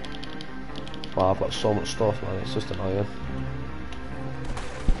 Wow, I've got so much stuff, man, it's just annoying.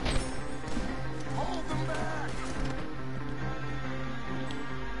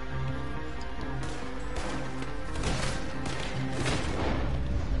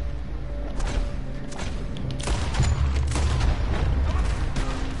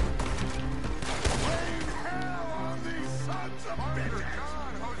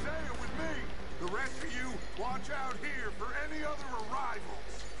 The rest of you, watch out here for any other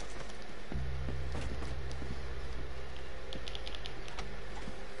arrivals.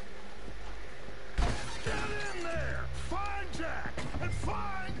 Get in there! Find Jack! And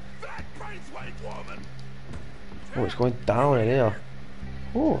find that Braithwaite woman! Oh, it's going down in here.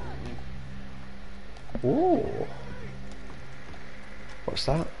 Oh. Oh. What's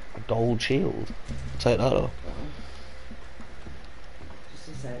that? A gold shield. Take that though. Just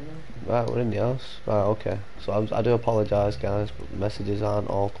a second. Right, we're in the house. Right, okay. So I do apologise, guys, but the messages aren't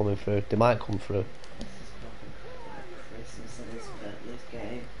all coming through. They might come through. Christmas and this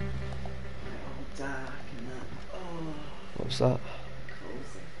game. All dark and that. Oh, What's that?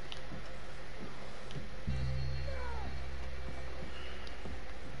 cozy.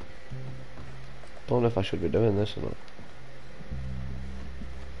 Don't know if I should be doing this or not.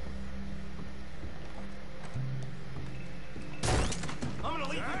 I'm gonna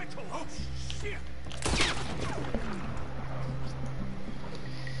leave you. Oh, shit!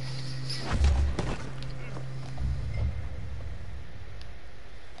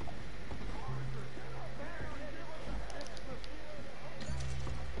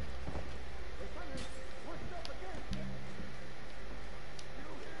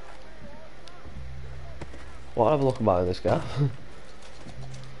 What have a look about in this guy?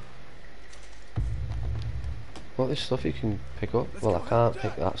 What this stuff you can pick up? Well, I can't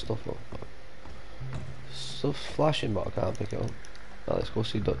pick that stuff up. Stuff's flashing, but I can't pick it up. Right, let's go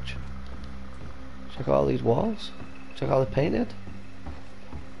see Dutch. Check out all these walls. Check how they're painted.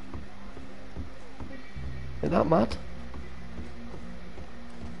 Isn't that mad?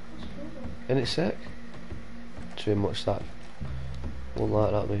 Isn't it sick? Too much that. Won't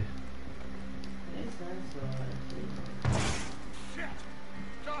like that, me. It's nice though, actually. Shit!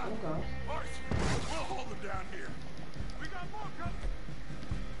 God! Oh god. Marcy, we'll hold them down here. We got more coming.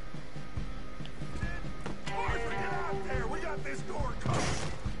 Marcy, get out there! We got this door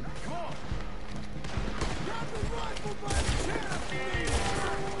covered. Come on! Grab the rifle by the chest!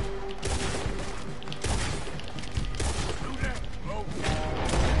 Do that! Low.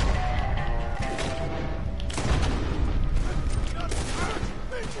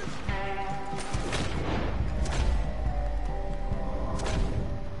 Bitches!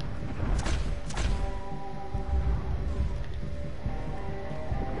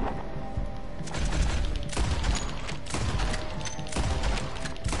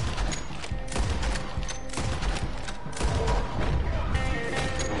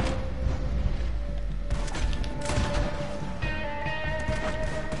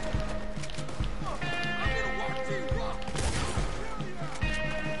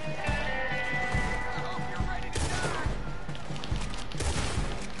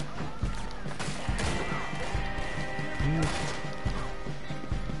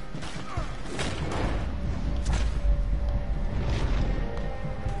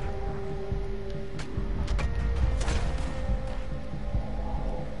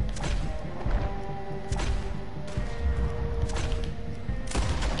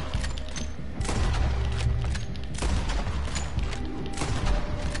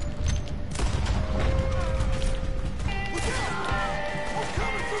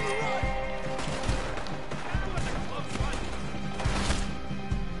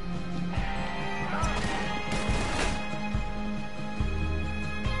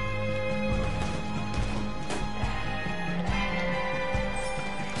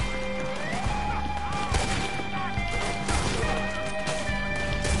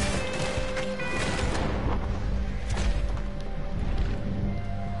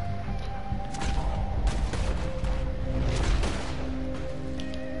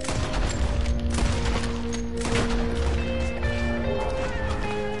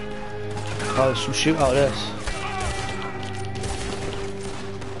 Oh, there's some shoot out of this.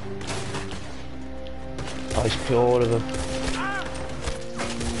 Oh, he's pure of them.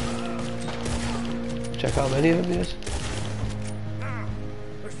 Check out how many of them there is. Now,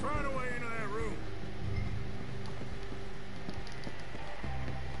 let's find a way into that room.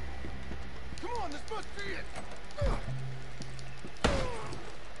 Come on, this must be it.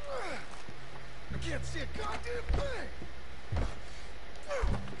 I can't see a goddamn thing.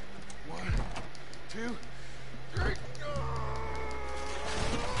 1, 2, 3.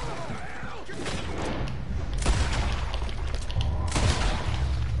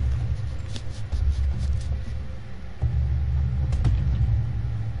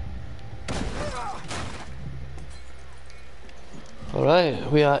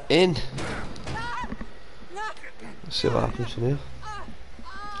 Alright, we are in. Let's see what happens from here.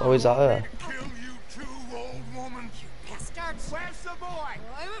 Oh, is that her? Kill you too, old woman. Bastards! Where's the boy?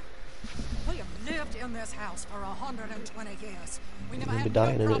 We have lived in this house for 120 years. We never You'll be had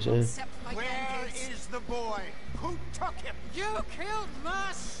dying no in it problem soon. except for Where Yankees. is the boy? Who took him? You killed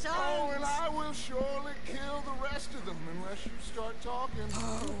my son. Oh, and I will surely kill the rest of them unless you start talking.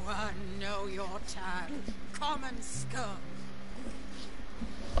 Oh, I know your type. Common scum.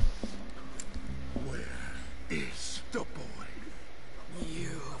 Where is the boy?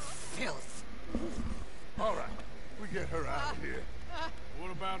 You filth. All right, we get her out of here.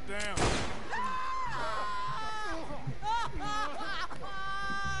 What about down?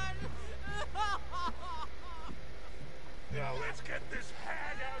 Now let's get this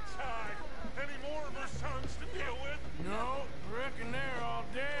hag outside. Any more of her sons to deal with? No, reckon they're all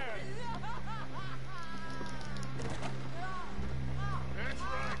dead. That's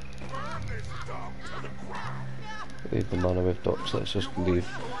right. Burn this dog to the ground. Leave the manor with ducks, let's just leave.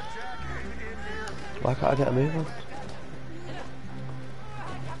 Why can't I get a move on?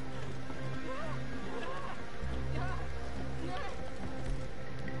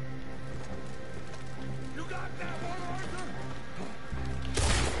 You got that one, Arthur?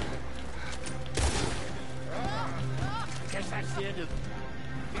 Guess that's the end of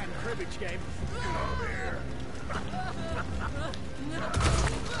that cribbage game. Come here.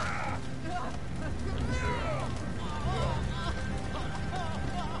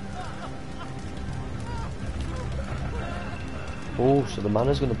 Oh, so the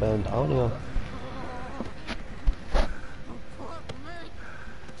manor's gonna burn down here. Put me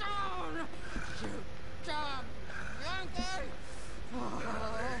down, you damn Yankee.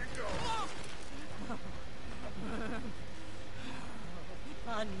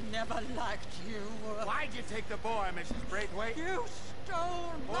 I never liked you. Why'd you take the boy, Mrs. Braithwaite? You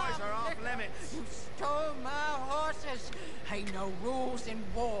stole my Boys are off liquor. limits. You stole my horses. Ain't no rules in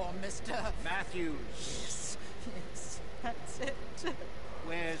war, mister. Matthews, Yes, yes, that's it.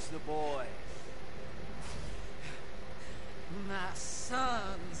 where's the boy? My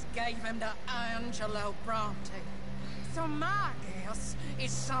sons gave him to Angelo Bronte. So my guess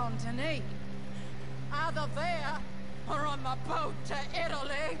is Saint Denis. Either there or on the boat to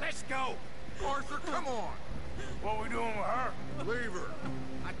Italy. Let's go. Arthur, come on. What we doing with her? Leave her.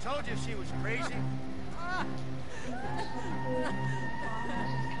 I told you she was crazy.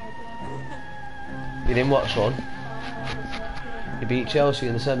 You didn't watch one? You beat Chelsea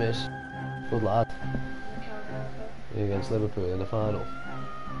in the semis. Good lad. Against Liverpool in the final.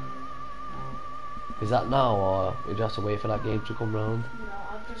 Is that now, or you just have to wait for that game to come round? No,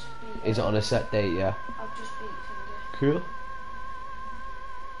 I've just beat. Is it on a set date, yeah? I've just beat Finger. Cool.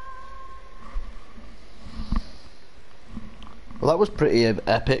 Well, that was pretty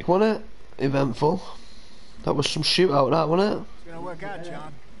epic, wasn't it? Eventful. That was some shootout, that, wasn't it? It's gonna work out,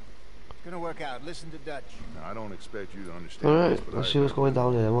 John. It's gonna work out. Listen to Dutch. Now, I don't expect you to understand Alright, this, but let's I see what's going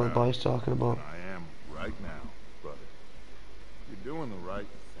down here. What the now, boy's talking about. I am right now, brother. You're doing the right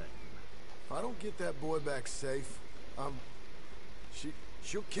thing. If I don't get that boy back safe,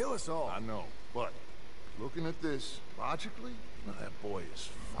 she'll kill us all. I know, but looking at this logically, now that boy is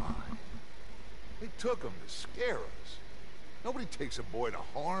fine. They took him to scare us. Nobody takes a boy to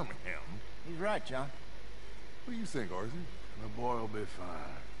harm him. He's right, John. What do you think, Arthur? The boy will be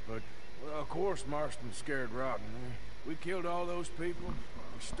fine. But, well, of course Marston's scared rotten. We killed all those people.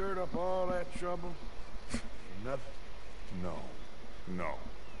 We stirred up all that trouble. For nothing. No,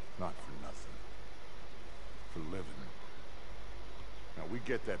 not for nothing. For living. Now we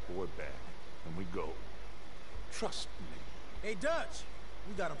get that boy back, and we go. Trust me. Hey, Dutch.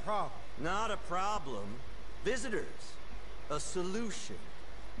 We got a problem. Not a problem. Visitors. A solution.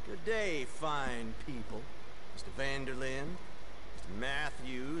 Good day, fine people. Mr. Vanderlyn, Mr.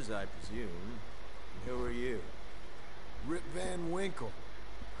 Matthews, I presume. And who are you? Rip Van Winkle.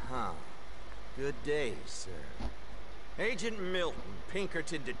 Huh. Good day, sir. Agent Milton,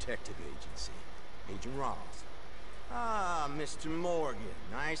 Pinkerton Detective Agency. Agent Ross. Ah, Mr. Morgan.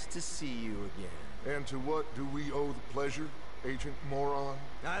 Nice to see you again. And to what do we owe the pleasure, Agent Moron?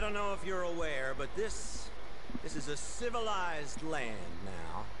 I don't know if you're aware, but this is a civilized land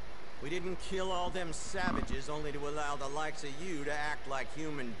now. We didn't kill all them savages only to allow the likes of you to act like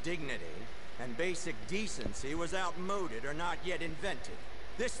human dignity, and basic decency was outmoded or not yet invented.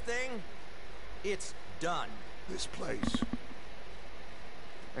 This thing, it's done. This place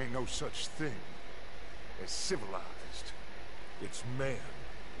ain't no such thing as civilized. It's man.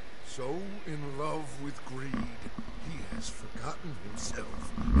 So in love with greed, he has forgotten himself.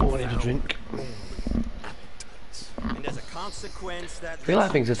 Wanted to drink. And as a consequence, that I feel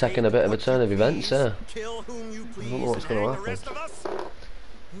like things are taking a bit of a turn of events here. kill whom you I please don't know what's and going hang to the rest of us.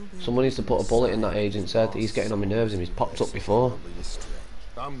 Someone needs to put a bullet in that agent's head. He's getting on my nerves and he's popped up before.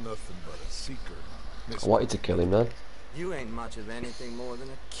 I'm nothing but a seeker. I wanted to kill him, man. You ain't much of anything more than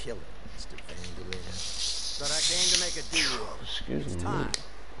a killer, Mr. Vanderlyn. But I came to make a deal. Excuse It's me. time.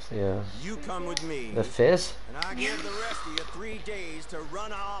 Yeah. You come with me. The fizz? And I give the rest of you 3 days to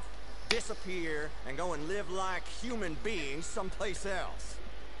run off, disappear, and go and live like human beings someplace else.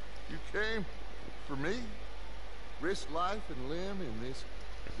 You came for me? Risk life and limb in this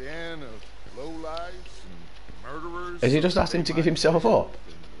den of lowlifes and murderers? Is he just asking to give himself up?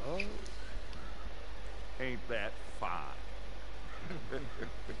 Love? Ain't that fine?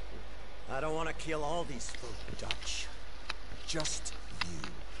 I don't want to kill all these folk, Dutch. Just you.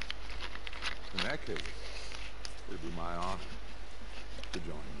 In that case, it'd be my honor to join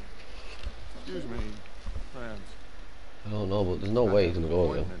you. Excuse me, friends. I don't know, but there's no way he's gonna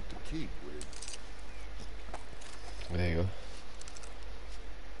go again. Appointment to keep with. There you go.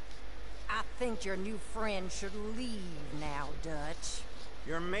 I think your new friend should leave now, Dutch.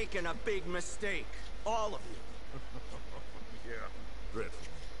 You're making a big mistake. All of you. Yeah, dreadful.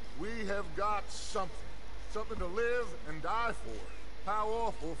 We have got something. Something to live and die for. How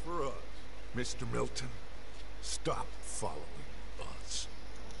awful for us. Mr. Milton, stop following us.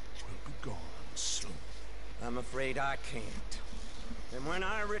 We'll be gone soon. I'm afraid I can't. And when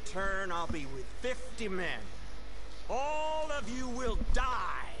I return, I'll be with 50 men. All of you will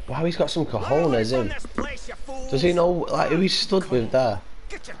die. Wow, he's got some cojones in. Place, you fools. Does he know like who he stood with there?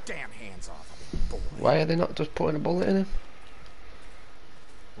 Get your damn hands off of me, boy. Why are they not just putting a bullet in him?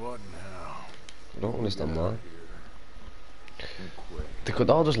 What now? I don't understand why. They could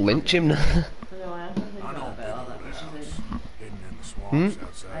all just lynch him now. No, I have to think about all that mission thing. Hidden in the swamps I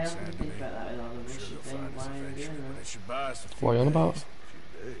outside have to San think Denis. about that with all the mission thing. Why are you doing But it should buy us a few What are you on about? days.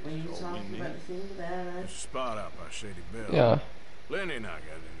 When you talking about the thing there, There's a spot out by Shady Bell. Yeah. Lenny and I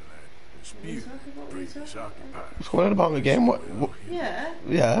got into that dispute. Previous occupiers. What's going on about the game? What? yeah.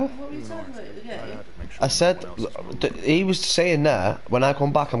 Yeah. What were you talking about at the game? I said he was saying there. When I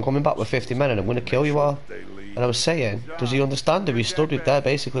come back, I'm coming back with 50 men, and I'm going to kill you all. And I was saying, does he understand who he stood with there?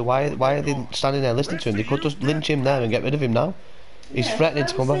 Basically, why are they standing there listening to him? They could just lynch him there and get rid of him now. He's threatening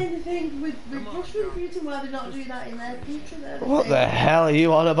to come back. I was saying the thing with Russian computing, why they not do that in their future. What the hell are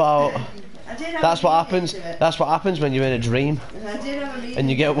you on about? That's what happens. That's what happens when you're in a dream. And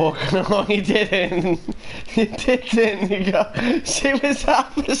you get walking along. You didn't. You didn't. You got. She was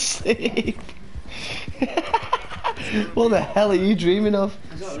half asleep. What the hell are you dreaming of?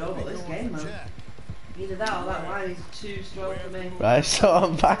 I don't know about this game, man. Either that or that wine is too strong for me. Right, so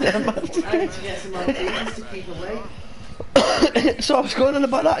I'm back. I need to get some more things to keep awake. So I was going on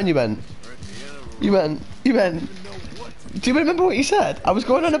about that, and you went. Do you remember what you said? I was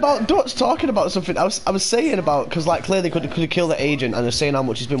going on about Dutch talking about something. I was saying about because like clearly could have killed the agent, and I was saying how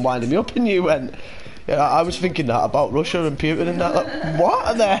much he's been winding me up, and you went. Yeah, I was thinking that about Russia and Putin and that. Like,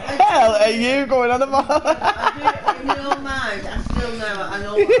 what the hell are you going on about? In my own mind, I still know. I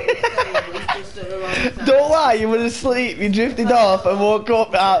know what I'm saying. It's just at the wrong time. Don't lie, you were asleep. You drifted off and woke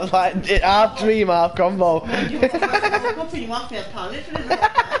up at like half dream, half combo. You woke up and you asked me a pan. Literally.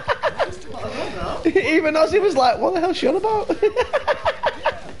 Even Ozzy was like, what the hell's she on about? Killed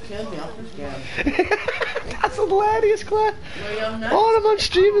me off this game. That's hilarious, Claire. Were you on next? Oh, I'm on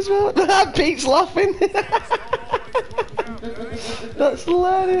stream as well. Pete's laughing. That's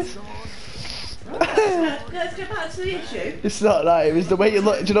hilarious. Let's get back to the issue. It's not that, it was the way you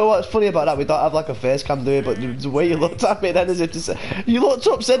look. Do you know what's funny about that? We don't have like a face cam, do we? But the way you looked at me then, as if to say, you looked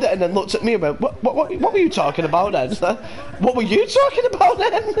up, said it, and then looked at me and went, what were you talking about then? What were you talking about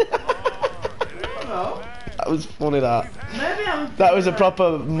then? That was funny, that. Maybe I'm. That was a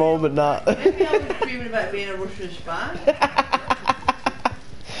proper moment, that. Maybe I was dreaming about being a Russian spy.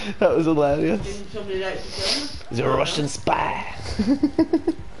 That was hilarious. Didn't somebody like to kill me? He's a Russian spy.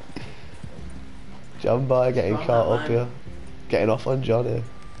 John Boy getting caught up here. Getting off on John here.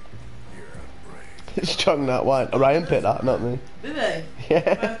 It's strong that wine. Ryan picked that, not me. Did they?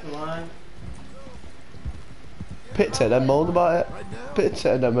 Yeah. Both the line. Picked it, then moaned about it. Picked it,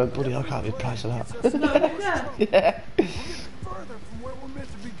 and then went, bloody hell, I can't be the price of that. No, yeah. Yeah. Further from where we're meant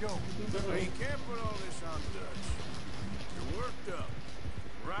to be going. You can't put all this on Dutch. You're worked up.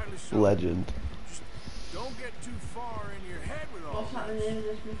 Rightly so. Legend. Just don't get too far in your head with all What's happening in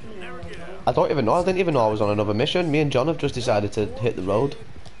this mission? Never get out. I don't even know. I didn't even know I was on another mission. Me and John have just decided to hit the road.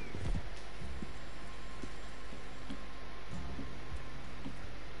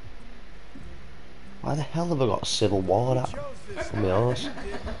 Why the hell have I got Civil War at on my horse?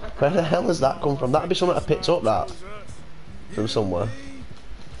 Where the hell has that come from? That'd be something I picked up that from somewhere.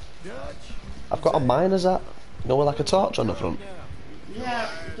 I've got a miner's hat. You know, with like a torch on the front. Yeah,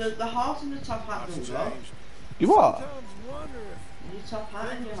 the heart and the top hat doesn't go. You what? Your top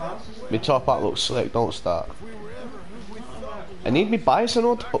hat and your horse. My top hat looks slick, don't start. I need my bison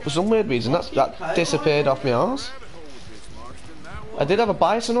hood, but for some weird reason that disappeared off my arse. I did have a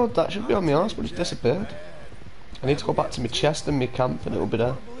bison hood, that should be on my arse, but it's disappeared. I need to go back to my chest and my camp and it'll be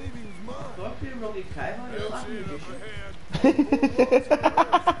there.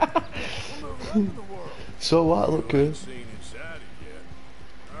 So what, look good.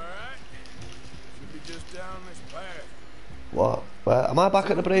 What? Where? Am I back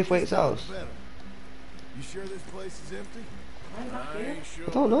at the Braithwaite's house? You sure this place is empty?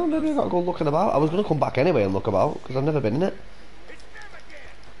 I don't know, maybe I gotta go looking about. I was gonna come back anyway and look about, because I've never been in it.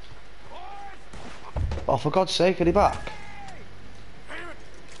 Oh, for God's sake, are they back? Damn it!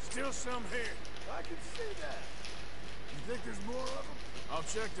 Still some here. I can see that. You think there's more of them? I'll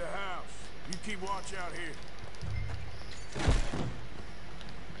check the house. You keep watch out here.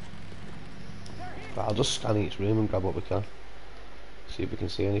 Right, I'll just scan each room and grab what we can. See if we can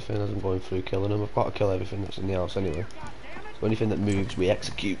see anything as I'm going through killing them. I've got to kill everything that's in the house anyway. So anything that moves, we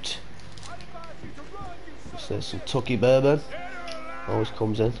execute. So there's some Tucky bourbon. Always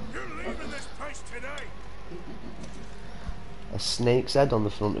comes in. A snake's head on the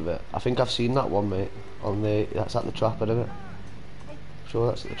front of it. I think I've seen that one, mate. On the that's at the trapper, isn't it? I'm sure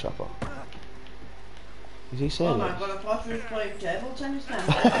that's at the trapper. Is he saying Oh my this? god, I thought we were playing table tennis now.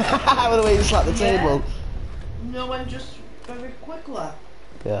 By the way, you slapped the table. No one just very quickly.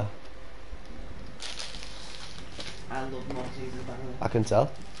 Yeah. I love more seasons, by the way. I can tell.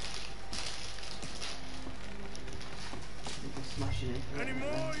 People smashing it. Any more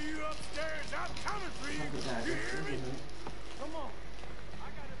of you upstairs? I'm coming for you. You hear me? Come on.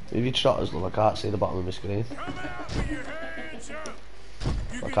 If you'd shot us, love, I can't see the bottom of my screen. Come out with your hands up.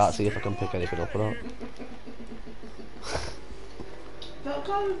 I can't see if I can pick anything up or not. Don't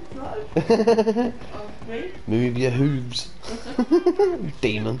call him, okay. Move your hooves.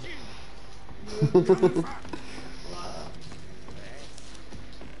 Demon.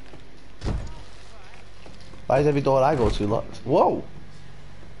 Why is every door I go to locked? Whoa!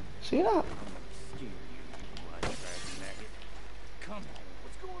 See that? Come on.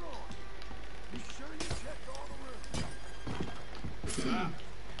 What's going on? You sure you checked all the rooms?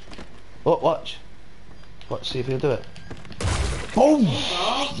 Oh, watch. Watch, see if he'll do it. Oh!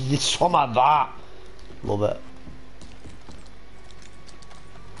 You some of that! Love it.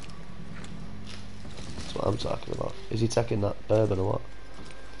 That's what I'm talking about. Is he taking that bourbon or what?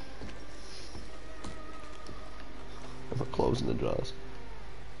 I'm not closing the drawers.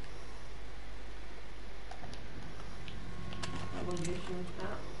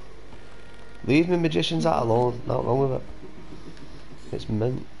 Leave me magician's hat alone. Not wrong with it. It's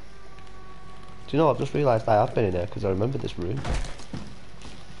mint. Do you know, I've just realised I have been in here because I remember this room.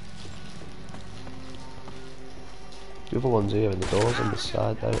 The other one's here and the door's on this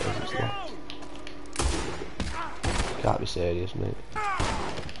side. There it is, it's locked. Can't be serious, mate.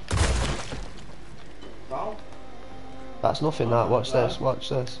 That's nothing, that. Watch this, watch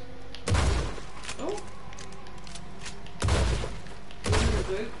this.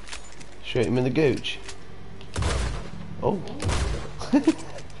 Shoot him in the gooch. Oh.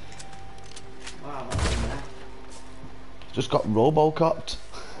 Just got Robocopped.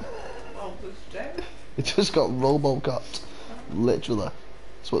 It just got Robocopped. Literally.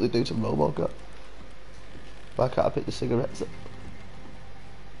 That's what they do to Robocop. Why can't I pick the cigarettes up?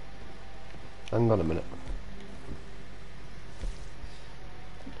 Hang on a minute.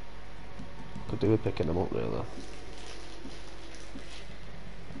 Could do with picking them up really.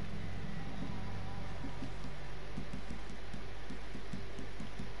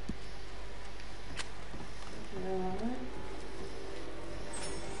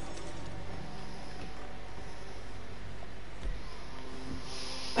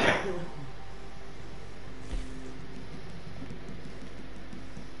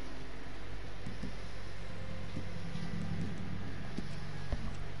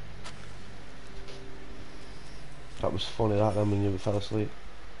 That was funny, that then, when you fell asleep.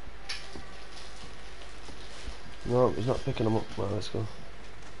 No, he's not picking them up. Well, let's go.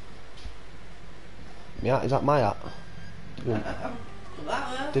 My hat, is that my hat?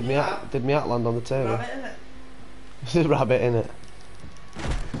 Did my hat land on the table? Rabbit in it. There's a rabbit in it.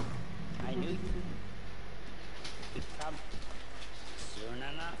 I knew you'd come soon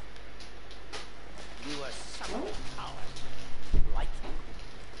enough. You were some coward, like you.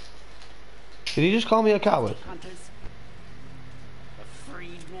 Did he just call me a coward? Hunters, the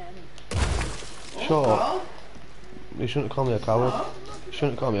freedmen. Sure. You shouldn't call me a coward. You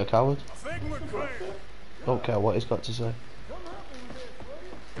shouldn't call me a coward. Don't care what he's got to say.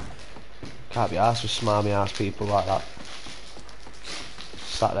 Can't be arsed with smarmy ass people like that.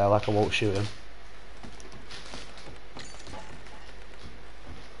 sat there like I won't shoot him.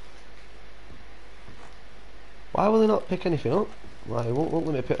 Why will he not pick anything up? Right, he won't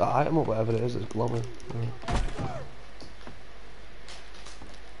let me pick that item up, whatever it is that's glowing. Yeah.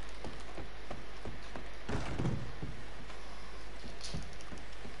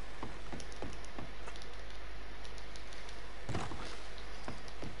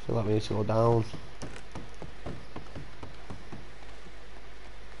 I feel like we need to go down.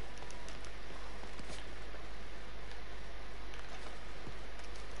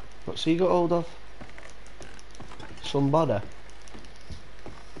 What's he got hold of? Somebody.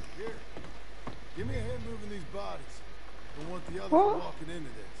 Here, give me a hand moving these bodies. Don't want the others What? walking into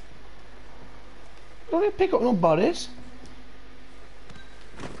this. Don't they pick up no bodies?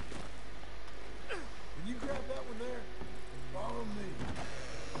 Can you grab that one there? Follow me.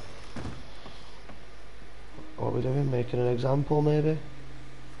 What are we doing? Making an example, maybe?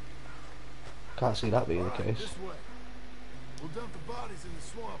 Can't see that being the case. This way. We'll dump the bodies in the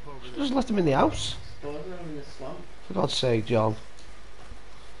swamp over there. Just left them in the house. Both of them in the swamp. For God's sake, John.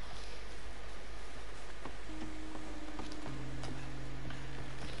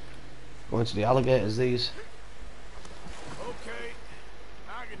 Going to the alligators, these. Okay,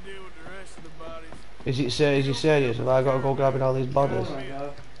 I can deal with the rest of the bodies. Is he serious? Have I got to go grabbing all these bodies? Oh my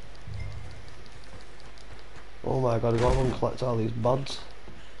god. Oh my god, I've got to go and collect all these buds.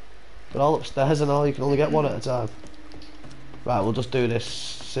 They're all upstairs and all, you can only get one at a time. Right, we'll just do this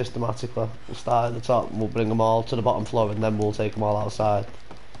systematically. We'll start at the top and we'll bring them all to the bottom floor and then we'll take them all outside.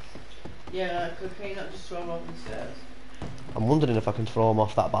 Yeah, can you not just throw them off the stairs? I'm wondering if I can throw them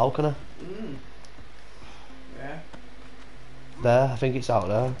off that balcony. Yeah. There, I think it's out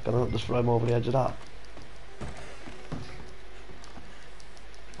there. Can I just throw them over the edge of that?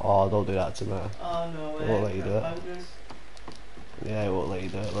 Oh, don't do that to me. Oh no way. It won't let you do it. Bogus. Yeah, it won't let you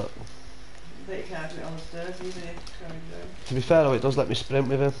do it, look. But you can't do it on the stairs even if you try and do it. To be fair though, it does let me sprint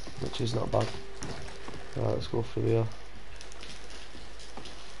with him, which is not bad. Right, let's go through here.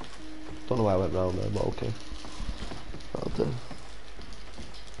 Don't know why I went round there, but okay. That'll do.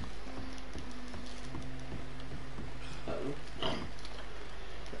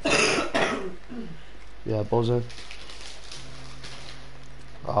 Yeah, buzzing.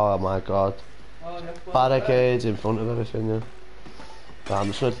 Oh my god. Oh, Barricades in front of everything, yeah. Right, I'm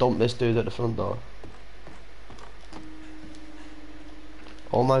just gonna dump this dude at the front door.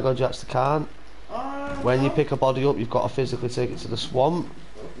 Oh my god, you actually can't. When you pick a body up, you've got to physically take it to the swamp.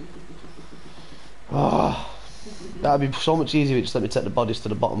 Oh, that'd be so much easier if you just let me take the bodies to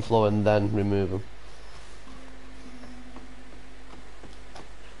the bottom floor and then remove them.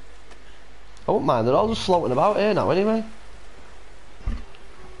 I won't mind, they're all just floating about here now anyway.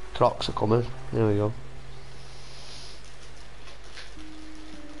 Crocs are coming, here we go.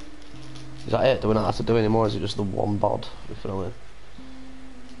 Is that it? Do we not have to do any more? Is it just the one bod we throw in?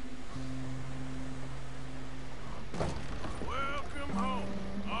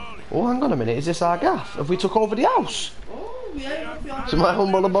 Oh, hang on a minute, is this our gaff? Have we took over the house? Oh, yeah. To my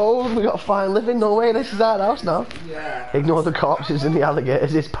humble abode, we got a fine living, no way, this is our house now. Yeah. Ignore the corpses and the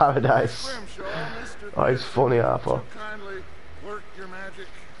alligators, it's paradise. Oh, it's funny, Harper. Kindly work your magic.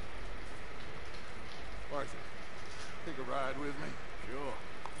 Arthur, take a ride with me? Sure.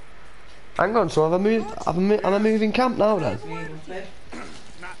 Hang on, so am I moving camp now then?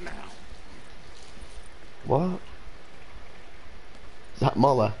 Not now. What? Is that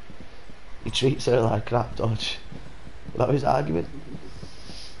Molly? He treats her like crap, Dodge. That was his argument.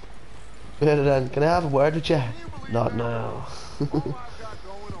 Yeah, then, can I have a word with you? Not now. All I've got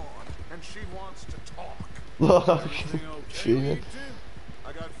going on, and she wants to talk. Look, Everything okay, she you two?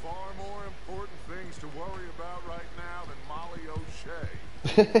 I got far more important things to worry about right now than Molly O'Shea.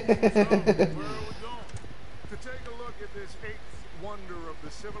 So, where are we going? To take a look at this eighth wonder of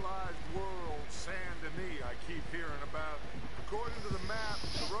the civilized world, Saint Denis, I keep hearing about. According to the map,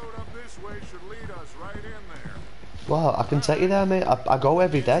 the road up this way should lead us right in there. well, I can take you there, mate. I go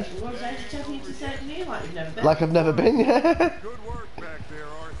every day. What was I taking you to Saint Denis like you've never been? Like I've never been, yeah. Good work back there,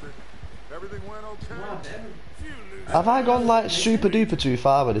 Arthur. Everything went okay? Have I gone like super duper too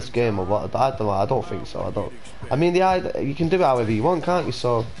far with this game or what? I don't know. I don't think so. I don't. I mean, you can do it however you want, can't you?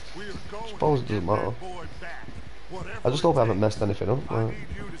 So I suppose it doesn't matter. I just hope I haven't messed anything up,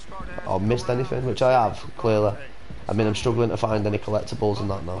 or missed anything, which I have clearly. I mean, I'm struggling to find any collectibles and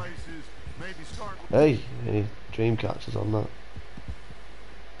that now. Hey, any dream catchers on that?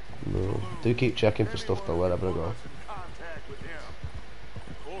 No. Do keep checking for stuff though wherever I go. Of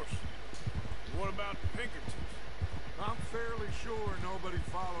course. What about the Pinkertons? I'm fairly sure nobody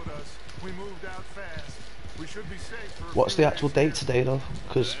followed us. We moved out fast. We should be safe for a What's few the actual days date here. today though?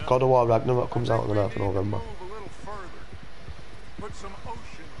 Because God of War Ragnarok comes out on the 9th of November. Move a little further. Put some ocean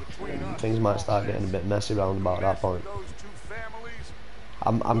between us Things and might all start this. getting a bit messy round about that point. Those two families,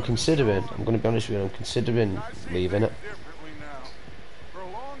 I'm considering, I'm going to be honest with you, I'm considering leaving it differently now. For a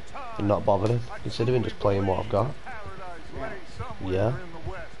long time, and not bothering. Considering just playing what I've got. paradise lay somewhere Yeah. in the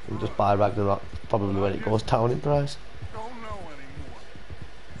west. And just buy Ragnarok probably when it goes down in price. Don't know anymore.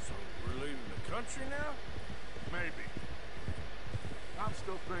 So we're leaving the country now? Maybe. I'm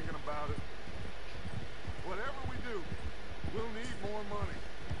still thinking about it. Whatever we do, we'll need more money.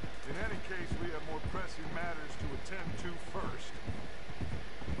 In any case, we have more pressing matters to attend to first.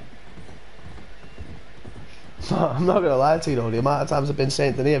 I'm not going to lie to you though, the amount of times I've been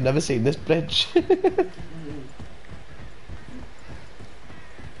Saint Denis, I've never seen this bridge.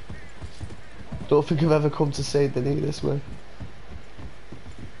 Don't think I've ever come to Saint Denis this way.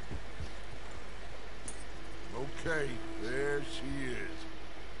 Okay, there she is.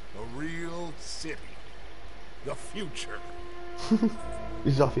 A real city. The future.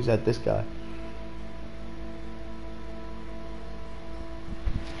 He's off his head, this guy.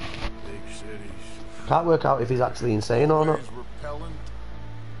 Big cities. Can't work out if he's actually insane or not. Always repellent.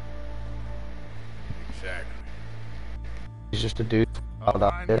 Exactly. He's just a dude. I'll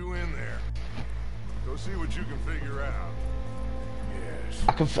out find there. you in there. Go see what you can figure out.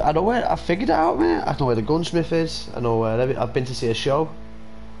 Yes. I know where, I figured it out, mate. I know where the gunsmith is. I know where I've been to see a show.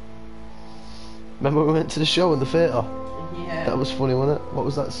 Remember we went to the show in the theatre? Yeah. That was funny, wasn't it? What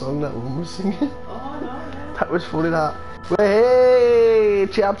was that song that woman was singing? Oh, no. That was funny, that. Hey,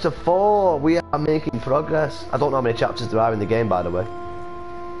 chapter 4. We are making progress. I don't know how many chapters there are in the game, by the way. I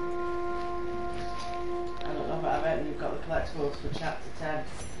don't know, but I bet you've got the collectibles for chapter 10.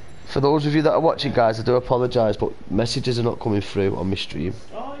 For those of you that are watching, guys, I do apologise, but messages are not coming through on my stream.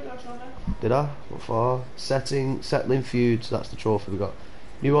 Oh, you got a trophy? Did I? What for? Settling feuds, that's the trophy we got.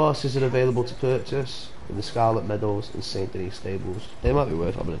 New horses are available to purchase in the Scarlet Meadows and Saint Denis stables. They might be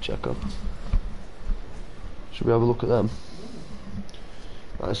worth having a check on. Should we have a look at them?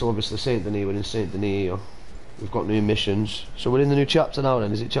 Right, so obviously Saint Denis, we're in Saint Denis here. We've got new missions. So we're in the new chapter now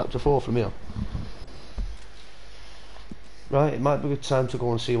then, is it chapter 4 from here? Right, it might be a good time to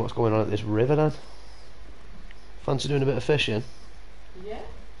go and see what's going on at this river then. Fancy doing a bit of fishing? Yeah.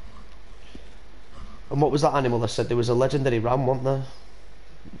 And what was that animal I said? There was a legendary ram, wasn't there?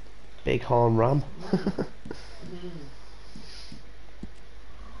 Bighorn ram.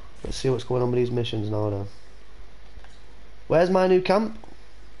 Let's see what's going on with these missions now then. Where's my new camp?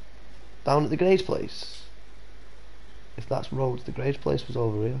 Down at the Graves place. If that's Rhodes, the Graves place was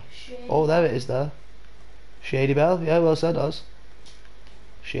over here. Oh, there it is there. Shady Belle, yeah, well said, us.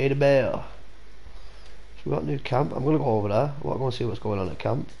 Shady Belle. So we got a new camp. I'm gonna go over there. I want to go and see what's going on at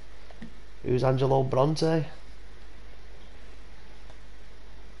camp. Who's Angelo Bronte?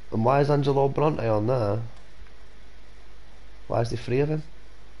 And why is Angelo Bronte on there? Why is there 3 of him?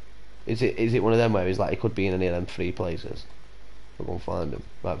 Is it one of them where he's like he could be in any of them 3 places? We'll go and find him.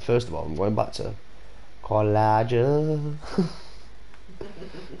 Right, first of all, I'm going back to Collager.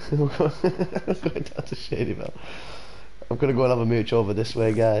 I'm going down to Shady Belle. I'm gonna go and have a mooch over this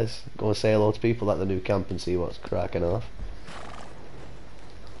way, guys. Go and say hello to people at the new camp and see what's cracking off.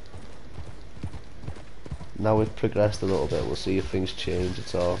 Now we've progressed a little bit, we'll see if things change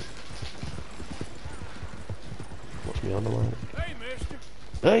at all. What's me on the line? Hey, mister.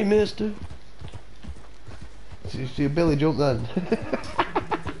 Hey, mister! Did you see a Billy jump then?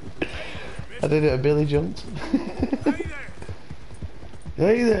 I did it, a Billy jumped.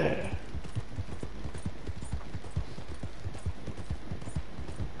 Hey there!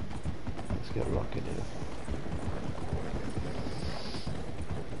 Let's get rocking here.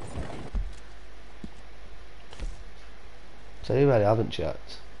 Tell you where I haven't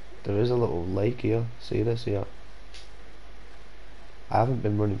checked. There is a little lake here. See this here? I haven't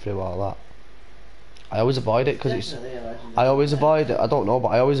been running through all that. I always avoid it because it's. I always avoid it. I don't know, but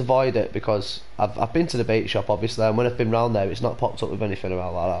I always avoid it because I've been to the bait shop obviously, and when I've been round there, it's not popped up with anything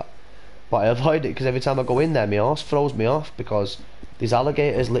around like that. But I avoid it because every time I go in there, my horse throws me off because there's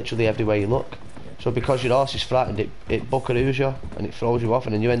alligators literally everywhere you look. So because your horse is frightened, it buckaroos you and it throws you off,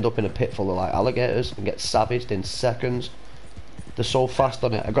 and then you end up in a pit full of like alligators and get savaged in seconds. They're so fast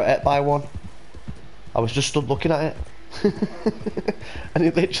on it. I got hit by one. I was just stood looking at it. And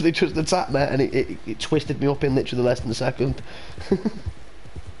it literally just attacked me, and it twisted me up in literally less than a second.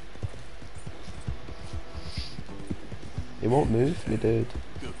 It won't move, me dude.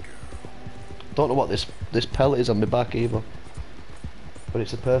 Don't know what this pellet is on my back either, but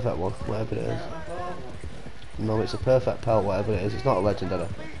it's a perfect one, whatever it is. No, it's a perfect pellet, whatever it is. It's not a legendary.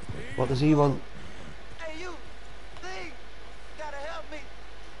 What does he want? Hey, you!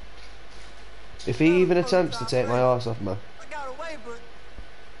 If he even attempts to take my arse off me, I got away, but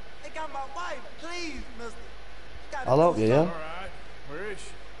they got my wife. Please, mister. I'll help you, yeah? Alright, where is she?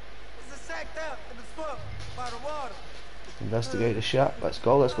 It's sacked out in the swamp by the water. Investigate the shack. Let's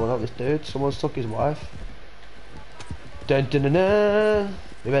go and help this dude. Someone's took his wife. Dun dun dun dun.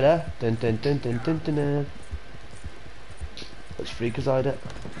 You ready? Dun dun dun dun dun dun dun. Let's freak aside it.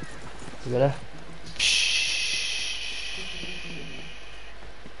 You ready?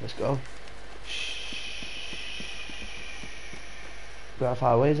 Let's go. How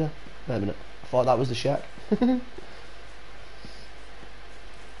far away is it? Wait a minute. I thought that was the shack.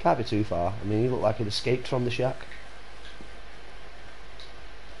 Can't be too far. I mean, he looked like he'd escaped from the shack.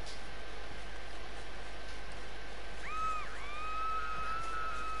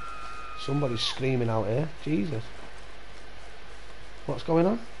 Somebody's screaming out here. Jesus. What's going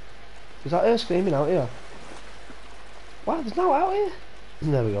on? Is that her screaming out here? Wow, there's no out here.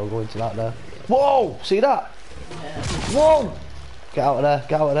 There we go, go into that there. Whoa! See that? Yeah. Whoa! Get out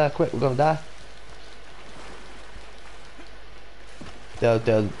of there, quick, we're gonna die.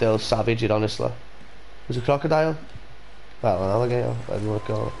 They'll savage it, honestly. There's a crocodile. Well, an alligator, whatever you want to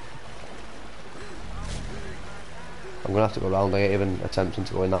call it. I'm gonna have to go around. I ain't even attempting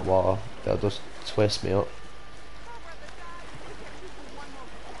to go in that water. They'll just twist me up.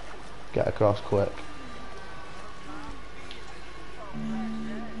 Get across quick.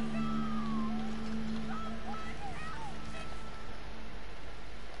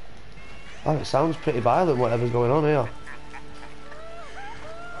 Oh, it sounds pretty violent, whatever's going on here.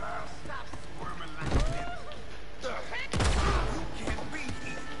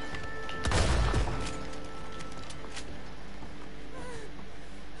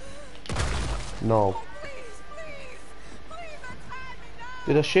 No.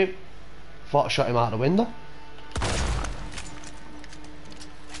 Did I shoot? Thought I shot him out the window.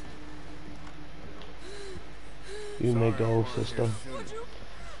 You may go, sister.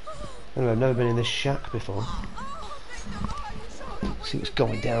 Anyway, I've never been in this shack before. See what's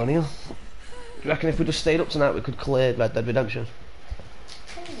going down here. Do you reckon if we just stayed up tonight we could clear Red Dead Redemption?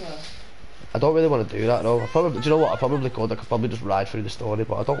 I don't really want to do that though. Do you know what? I probably could. I could probably just ride through the story,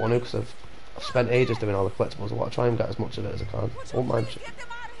 but I don't want to because I've spent ages doing all the collectibles. I want to try and get as much of it as I can. Won't mind.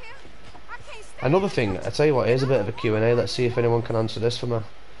 Another thing, I tell you what, here's a bit of a Q&A. Let's see if anyone can answer this for me.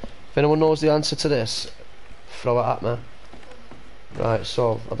 If anyone knows the answer to this, throw it at me. Right,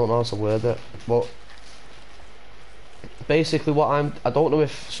 so I don't know how to word it, but basically I don't know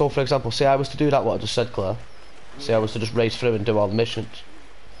if, so for example, say I was to do that what I just said, Claire. Say I was to just race through and do all the missions.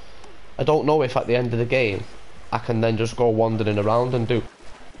 I don't know if at the end of the game I can then just go wandering around and do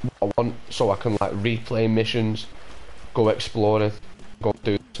what I want, so I can like replay missions, go exploring, go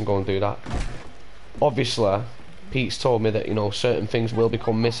do this and go and do that. Obviously, Pete's told me that, you know, certain things will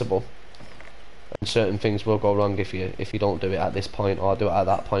become missable. And certain things will go wrong if you don't do it at this point or do it at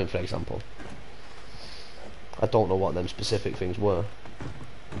that point, for example. I don't know what them specific things were.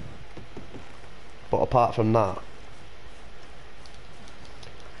 But apart from that,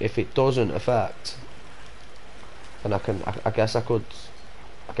 if it doesn't affect, then I guess I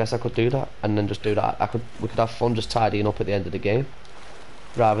could do that and then just do that. We could have fun just tidying up at the end of the game,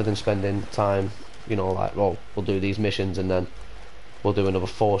 rather than spending time, you know, like, well, we'll do these missions and then we'll do another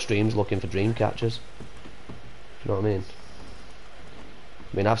 4 streams looking for dream catchers. Do you know what I mean?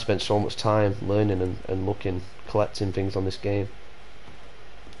 I mean, I've spent so much time learning and looking, collecting things on this game.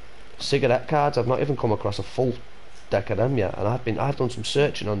 Cigarette cards, I've not even come across a full deck of them yet, and I've done some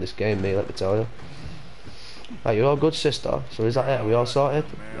searching on this game, mate, let me tell you. Right, you're all good, sister. So is that it? Are we all sorted?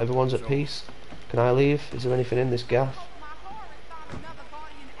 Everyone's at peace? Can I leave? Is there anything in this gaff?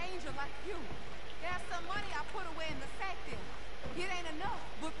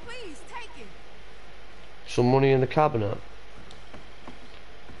 Some money in the cabinet.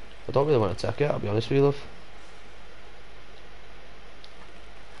 I don't really want to take it, I'll be honest with you, love.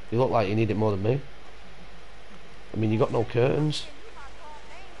 You look like you need it more than me. I mean, you got no curtains.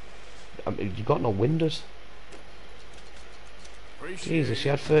 I mean, you got no windows. Jesus, she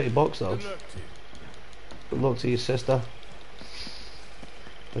had 30 bucks though. Good luck to you, sister.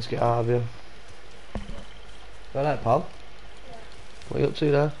 Let's get out of here. Alright, pal. What are you up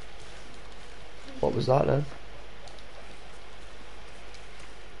to there? What was that then?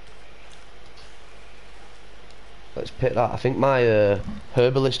 Let's pick that. I think my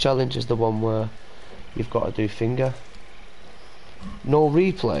herbalist challenge is the one where you've got to do finger. No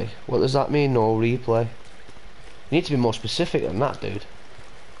replay? What does that mean, no replay? You need to be more specific than that, dude.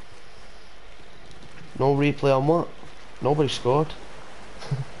 No replay on what? Nobody scored.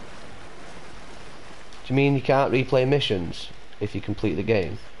 Do you mean you can't replay missions? if you complete the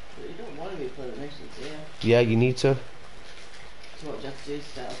game. But you don't want to replay the missions, do you? Yeah, you need to. So what do you have to do?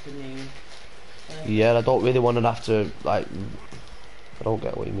 Start up a new... Yeah, I don't really want to have to, like... I don't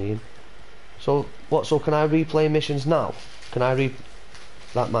get what you mean. So, what, so can I replay missions now? Can I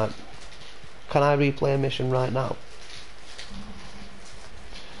Can I replay a mission right now?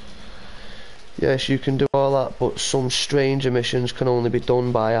 Yes, you can do all that, but some stranger missions can only be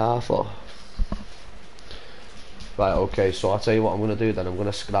done by Arthur. Right, okay, so I'll tell you what I'm going to do then. I'm going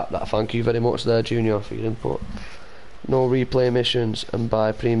to scrap that. Thank you very much there, Junior, for your input. No replay missions and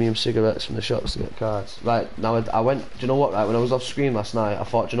buy premium cigarettes from the shops to get cards. Right, now I went, do you know what, right, when I was off screen last night, I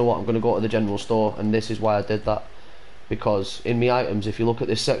thought, do you know what, I'm going to go to the general store, and this is why I did that. Because in my items, if you look at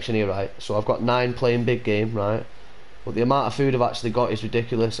this section here, right, so I've got 9 playing big game, right, but the amount of food I've actually got is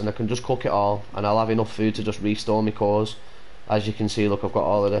ridiculous, and I can just cook it all, and I'll have enough food to just restore my cores. As you can see, look, I've got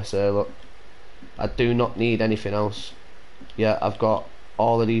all of this here, look. I do not need anything else. Yeah, I've got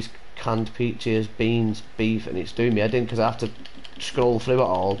all of these canned peaches, beans, beef, and it's doing me head in because I have to scroll through it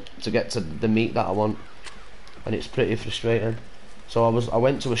all to get to the meat that I want, and it's pretty frustrating. So I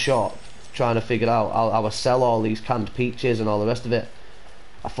went to a shop trying to figure out how I sell all these canned peaches and all the rest of it.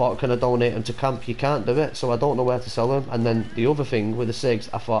 I thought, can I donate them to camp? You can't do it, so I don't know where to sell them. And then the other thing with the cigs,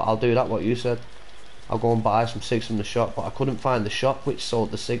 I thought I'll do that what you said. I'll go and buy some cigs from the shop, but I couldn't find the shop which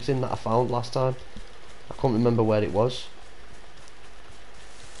sold the cigs in that I found last time. I couldn't remember where it was.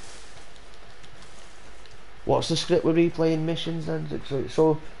 What's the script with replaying missions then?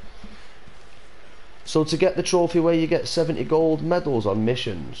 So to get the trophy where you get 70 gold medals on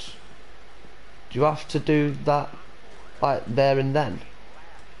missions, do you have to do that like there and then?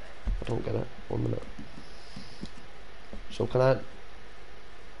 I don't get it. 1 minute. So can I...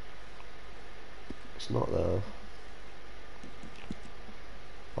 It's not there.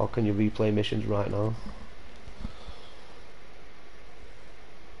 Or can you replay missions right now?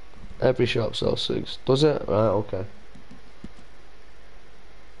 Every shop sells cigs. Does it? Right, okay.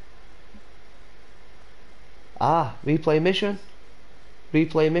 Ah, replay mission.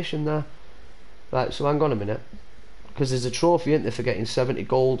 Replay mission there. Right, so hang on a minute. Because there's a trophy in there for getting 70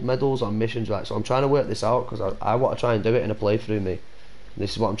 gold medals on missions, right? So I'm trying to work this out because I want to try and do it in a playthrough, me.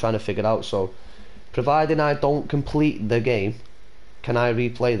 This is what I'm trying to figure out. So, providing I don't complete the game, can I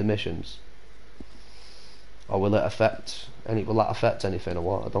replay the missions? Or will it affect will that affect anything or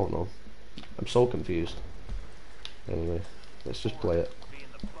what? I don't know. I'm so confused. Anyway, let's just play it.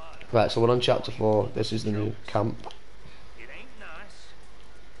 Right, so we're on chapter 4. This is the new camp.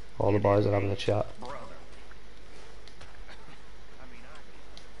 All the boys are having a chat.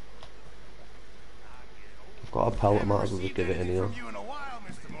 I've got a pelt, I might as well just give it in here.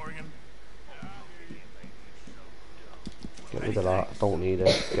 Get rid of that, I don't need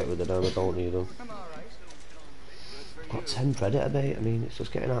it. Get rid of them, I don't need them. I've got 10 predator bait, I mean, it's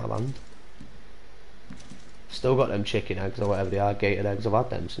just getting out of hand. Still got them chicken eggs or whatever they are, gated eggs. I've had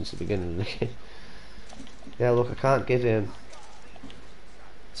them since the beginning of the game. Yeah, look, I can't give him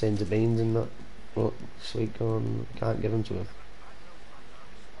tins of beans and that. Look, sweet corn, can't give them to him.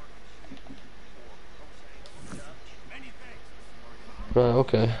 Right,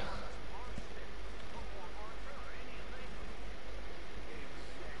 okay.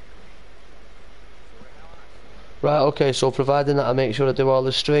 Right, okay, so providing that I make sure I do all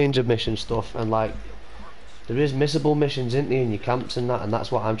the stranger mission stuff and like there is missable missions in there in your camps and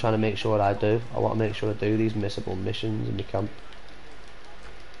that's what I'm trying to make sure I do. I want to make sure I do these missable missions in my camp.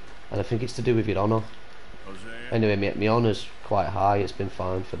 And I think it's to do with your honour. Anyway, my honour's quite high, it's been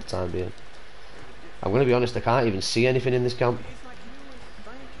fine for the time being. I'm going to be honest, I can't even see anything in this camp.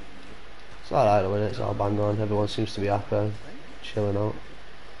 It's alright though, isn't it? It's all bang on, everyone seems to be happy, chilling out.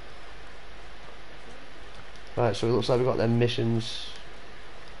 Right, so it looks like we've got them missions.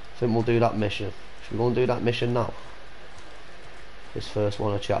 I think we'll do that mission. Should we go and do that mission now? This first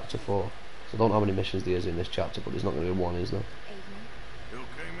one of chapter 4. So I don't know how many missions there is in this chapter, but there's not going to be one, is there?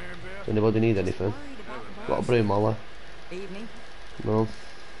 Does anybody need anything? Got a broom, Molly? Evening. No?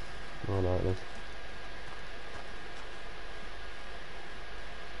 Alright then.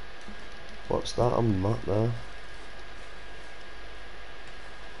 What's that on the map there?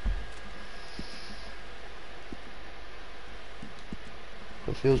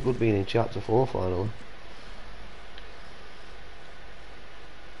 It feels good being in chapter 4 finally.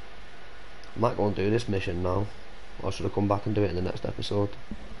 I might go and do this mission now, or should I come back and do it in the next episode?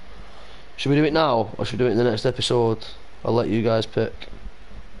 Should we do it now, or should we do it in the next episode? I'll let you guys pick.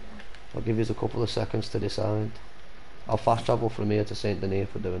 I'll give you a couple of seconds to decide. I'll fast travel from here to Saint Denis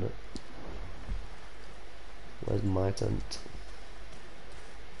for doing it. Where's my tent?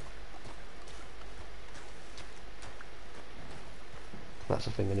 That's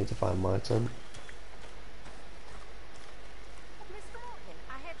the thing, I need to find my tent.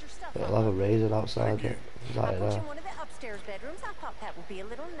 It'll have a razor outside, but is that it there? One of the upstairs bedrooms. I thought that would be a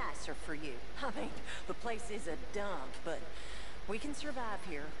little nicer for you. I mean, the place is a dump, but we can survive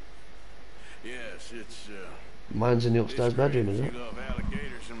here. Yes, it's Mine's in the upstairs bedroom, is it? you love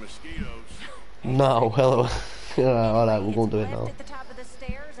alligators and mosquitoes. No, hello. Yeah, alright, we'll go and do it now.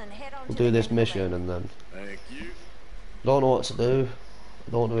 We'll do this mission and then... Thank you. Don't know what to do.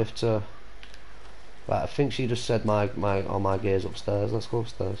 I don't know if to... Right, I think she just said all my gear's upstairs. Let's go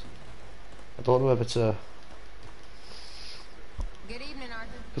upstairs. I don't know whether to... Good evening, Arthur.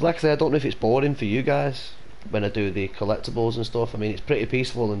 Because like I say, I don't know if it's boring for you guys when I do the collectibles and stuff. I mean, it's pretty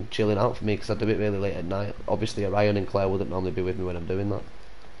peaceful and chilling out for me because I do it really late at night. Obviously, Orion and Claire wouldn't normally be with me when I'm doing that.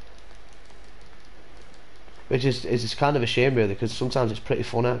 Which is kind of a shame really, because sometimes it's pretty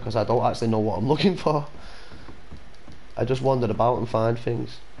funny because I don't actually know what I'm looking for. I just wandered about and find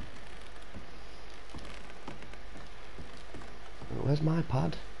things. Where's my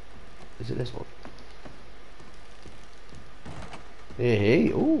pad? Is it this one? Hey,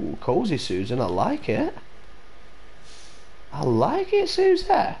 ooh, cozy Susan, I like it. I like it, Susie.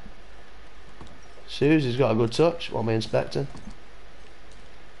 Susie's got a good touch. Want me inspecting?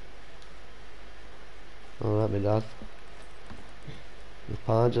 Alright, my dad. The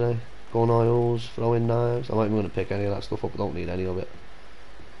pads, gun oils, throwing knives. I'm not even going to pick any of that stuff up, I don't need any of it.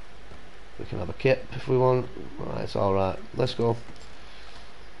 We can have a kip if we want. Right, it's alright. Let's go.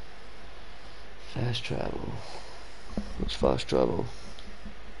 Fast travel. What's fast travel?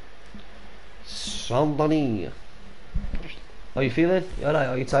 Somebody. How you feeling? You alright?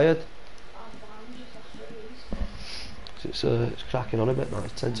 Are you tired? It's cracking on a bit now.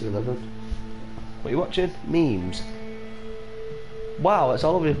 It's 10 to 11. What are you watching? Memes. Wow, it's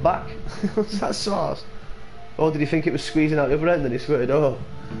all over his back. What's that sauce? Oh, did he think it was squeezing out the other end and he squirted over?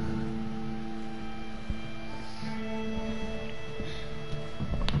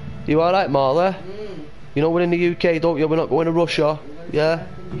 You alright, Marla? You know we're in the UK, don't you? We're not going to Russia. Yeah?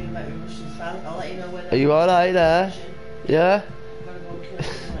 Are you alright there? Yeah?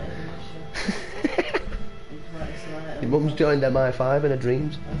 Your mum's joined MI5 in her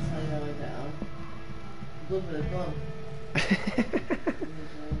dreams. Good with a bun.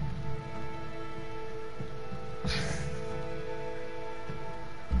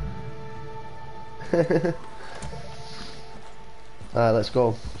 Alright, let's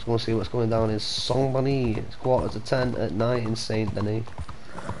go. Let's go and see what's going down in Saint-Denis. It's 9:45 at night in Saint-Denis.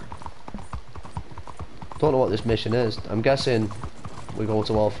 Don't know what this mission is. I'm guessing we go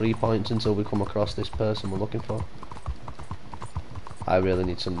to all 3 points until we come across this person we're looking for. I really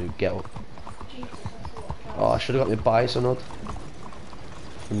need some new get up. Oh, I should have got my bison hood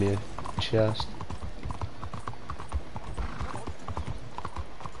from your chest.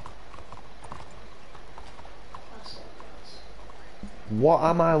 What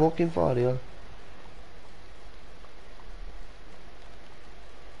am I looking for here?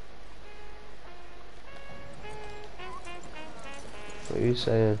 What are you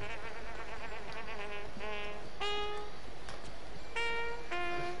saying?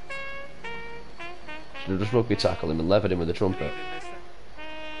 Should have just rugby tackled him and levered him with the trumpet.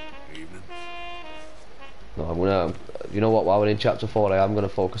 No, I'm gonna. You know what? While we're in chapter 4, I am gonna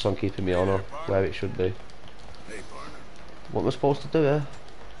focus on keeping my honour where it should be. What am I supposed to do here?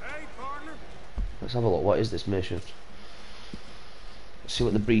 Let's have a look. What is this mission? Let's see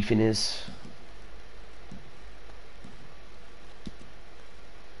what the briefing is.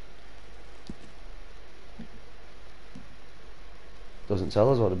 Doesn't tell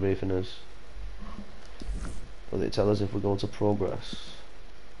us what the briefing is. Will it tell us if we go to progress?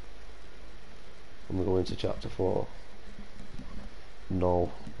 When we go into chapter 4?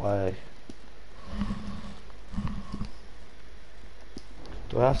 No. Why?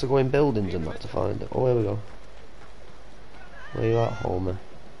 Do I have to go in buildings and that to find it? Oh, here we go. Where you at, Homer?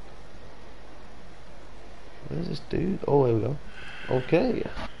 Where's this dude? Oh, here we go. Okay.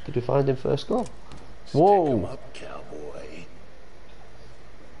 Did we find him first go? Whoa! Stick 'em up, cowboy.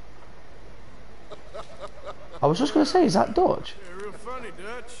 I was just going to say, is that Dutch? Yeah, real funny,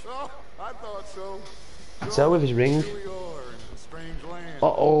 Dutch. Oh, I thought so. I can tell with his ring. Here we are in a strange land.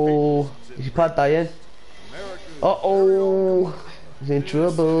 Uh-oh. Is your pad dying? Uh-oh. He's in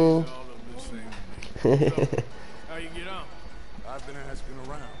trouble. How you get on? I've been asking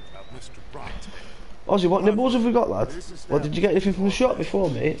around about Mr. Bronte. Ozzy, what nibbles have we got, lad? What, did you get anything from the shop before,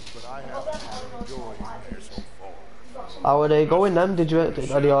 mate? But I haven't enjoyed there so far. How are they going, them?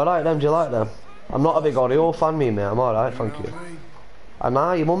 Are they alright, them? Do you like them? I'm not a big Oreo fan, me, mate. I'm alright, thank you. And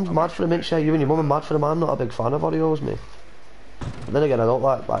nah, your mum's mad for them, isn't she? You and your mum are mad for them. I'm not a big fan of Oreos, mate. But then again, I don't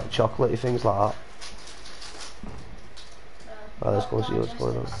like chocolatey things like that. Right, let's go and see what's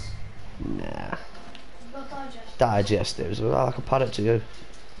going on. Nah. Digestives. I can pat it to you.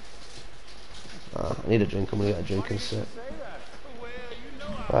 I need a drink. I'm gonna get a drink and sit.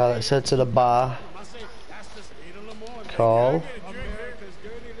 Right, let's head to the bar. Call.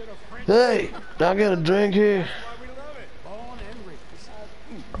 Hey, I get a drink here.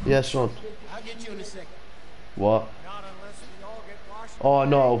 Yes, son. What? Oh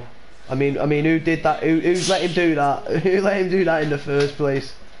no. I mean, who did that? Who's let him do that? Who let him do that in the first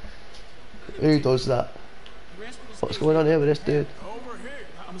place? Who does that? What's going on here with this dude? Over here.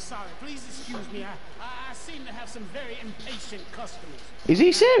 I'm sorry. Please excuse me. I seem to have some very impatient customers. Is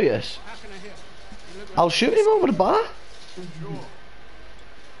he serious? How can I help? I'll shoot him over the bar. Sure.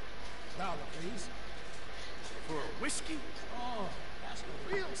 $1, please. For a whiskey? Oh, that's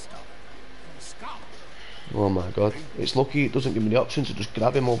the real stuff. From Scotland. Oh my god. It's lucky it doesn't give me the option to just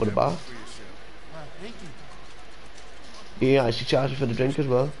grab him over the bar. Right, thank you. He actually charged me for the drink as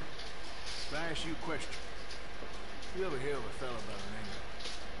well. Can I ask you a question? You ever hear of a fella by the name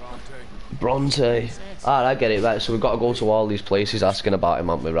of Bronte? Bronte. Ah, I get it, right. So we've got to go to all these places asking about him,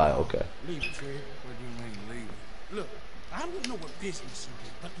 haven't we? Right, okay. Leave it, Fred. What do you mean, leave it? Look, I don't know what business you're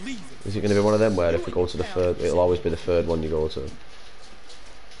in, but leave it. Is it going to be one of them where if we go to the third, it'll always be the third one you go to?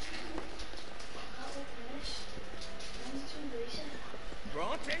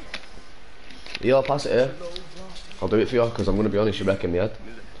 Bronte? Yeah, I'll pass it here. I'll do it for you, because I'm going to be honest, you're wrecking me head.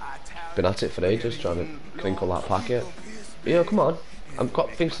 Been at it for ages, trying to crinkle that packet. Yeah, come on. I've got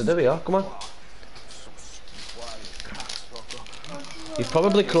things to do here, come on. You've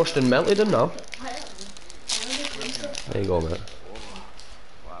probably crushed and melted them now. There you go, mate.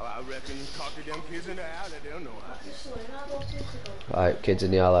 Right, kids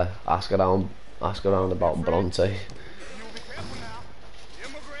in the alley, ask around about Bronte.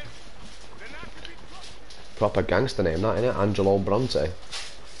 Proper gangster name, that, innit? Angelo Bronte.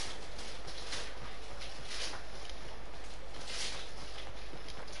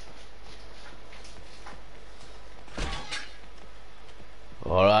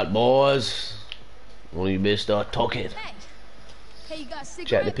 Alright, boys. When you best start talking. Hey, you got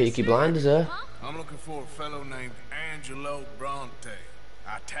Check the Peaky Blinders, eh? I'm looking for a fellow named Angelo Bronte.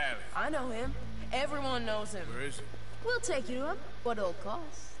 Italian. I know him. Everyone knows him. Where is he? We'll take you to him. What it'll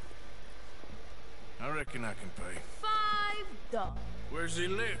cost? I reckon I can pay. $5. Where's he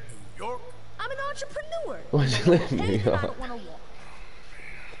live? New York? I'm an entrepreneur. Where's he live in New Anything I York? don't want to walk.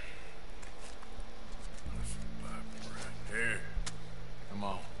 Here. Come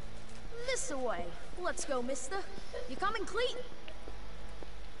on. This away. Let's go, mister. You coming, Cleet?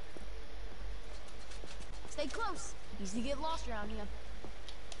 Stay close. Easy to get lost around here.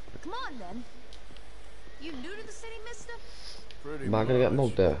 Come on, then. You new to the city, mister? Am I gonna get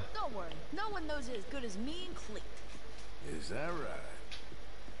mugged there? Don't worry. No one knows it as good as me and Cleet. Is that right?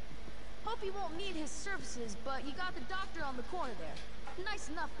 Hope you won't need his services, but you got the doctor on the corner there. Nice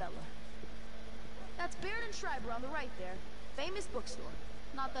enough, fella. That's Baird and Schreiber on the right there. Famous bookstore.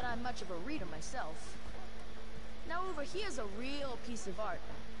 Not that I'm much of a reader myself. Now over here's a real piece of art.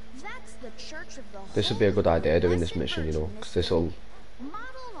 That's the Church of the This would be a good idea doing this mission, you know, because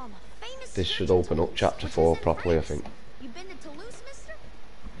this should open up chapter 4 properly, I think. You been to Toulouse, mister?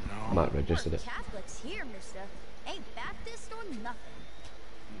 I might register it. Catholics here, mister. Ain't Baptist or nothing.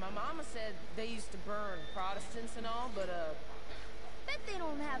 My mama said they used to burn Protestants and all, but Bet they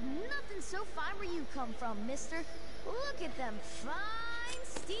don't have nothing so fine where you come from, mister. Look at them fine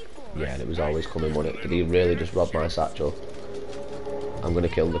steeples. Yeah, and it was always coming, wasn't it? Did he really just rob my satchel? I'm gonna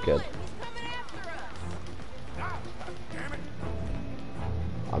kill the kid.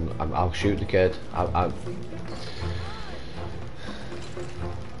 I'll shoot the kid.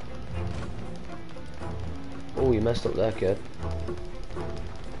 Oh, you messed up there, kid.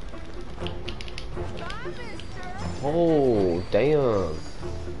 Oh, damn.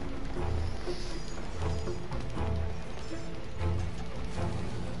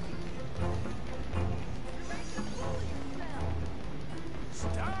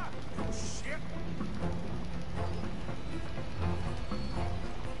 Stop! Shit!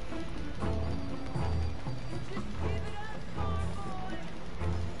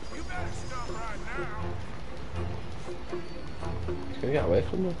 You better stop right now. He's gonna get away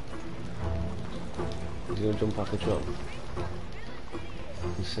from me. He's gonna jump off the truck.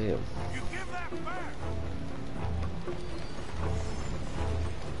 I can see him. You give that back.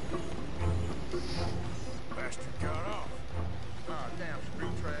 Bastard got off. Ah, damn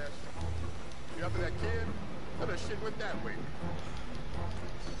street trash. You after that kid? Let that shit went that way.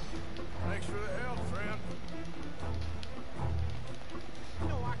 Thanks for the help, friend.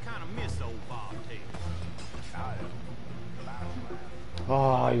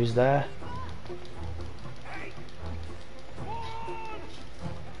 Oh, he was there.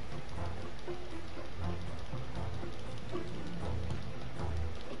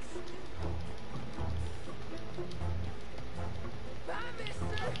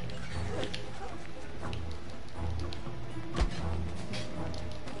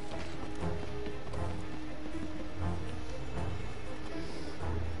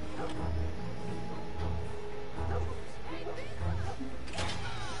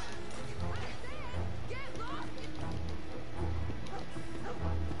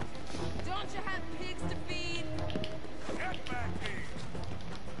 Don't you have pigs to feed? Get back here!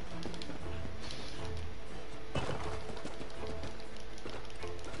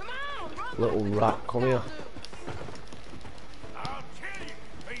 Come on, run! Little rat, come here. I'll kill you,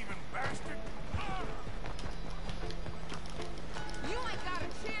 thieving bastard! You ain't got a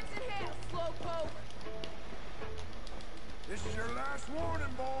chance in hell, slowpoke. This is your last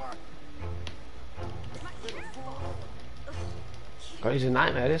warning, boy! God, he's a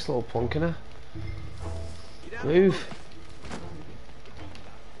nightmare, this little punk, innit? Move.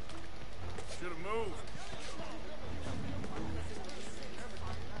 Should've moved.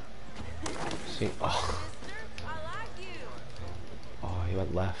 See, oh. Oh, he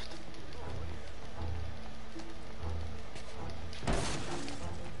went left.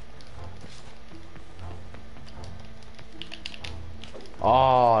 Oh,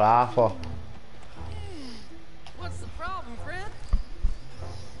 Arthur. What's the problem, friend?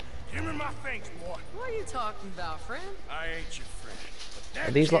 Give me my things, boy. What are you talking about, friend? I ain't your friend. But that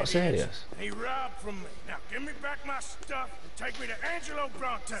Are these kid lot is. serious? He robbed from me. Now give me back my stuff and take me to Angelo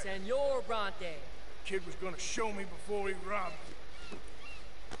Bronte. Senor Bronte. Kid was gonna show me before he robbed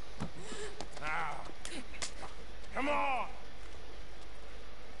me. Now, come on.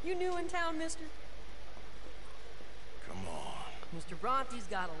 You new in town, mister? Come on. Mr. Bronte's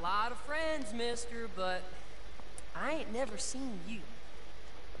got a lot of friends, mister, but I ain't never seen you.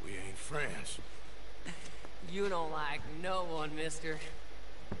 We ain't friends. You don't like no one, mister.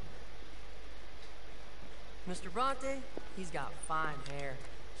 Mr. Bronte, he's got fine hair.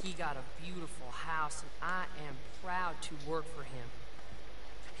 He got a beautiful house, and I am proud to work for him.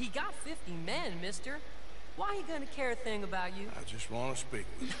 He got 50 men, mister. Why he gonna care a thing about you? I just want to speak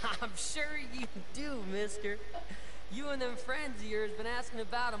with you. I'm sure you do, mister. You and them friends of yours been asking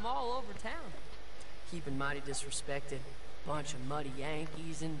about him all over town. Keeping mighty disrespected. Bunch of muddy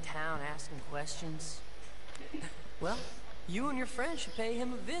Yankees in town asking questions. Well, you and your friends should pay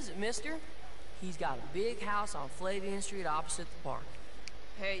him a visit, mister. He's got a big house on Flavian Street opposite the park.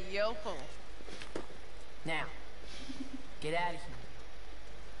 Hey, yokel. Now, get out of here.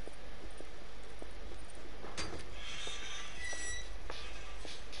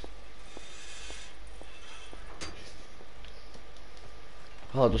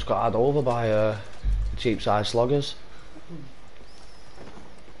 Well, I just got had over by the Cheapside Sloggers.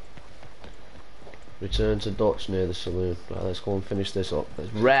 Return to Dutch near the saloon. Right, let's go and finish this up.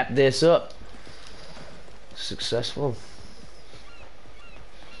 Let's wrap this up. Successful.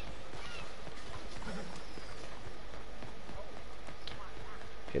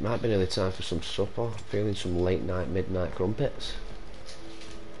 It might be nearly time for some supper. I'm feeling some late night, midnight crumpets.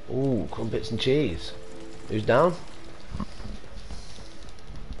 Ooh, crumpets and cheese. Who's down?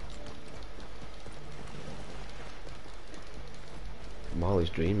 Molly's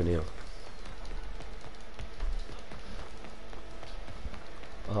dreaming here.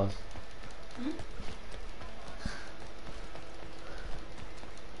 Oh.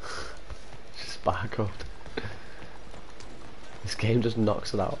 Sparkled. This game just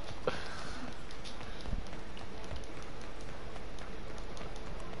knocks it out.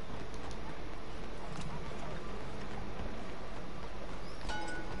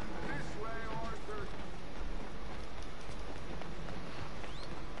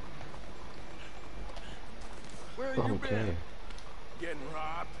 Where you Okay. been? Getting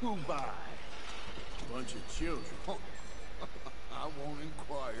robbed? Who by? Bunch of children. I won't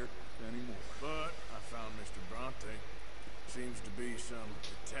inquire anymore. But I found Mr. Bronte. Seems to be some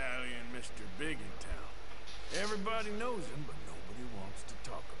Italian Mr. Big in town. Everybody knows him, but nobody wants to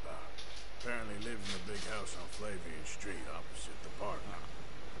talk about him. Apparently lives in a big house on Flavian Street opposite the park.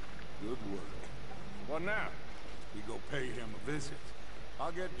 Good work. What now? We go pay him a visit.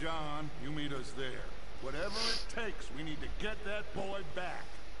 I'll get John, you meet us there. Whatever it takes, we need to get that boy back.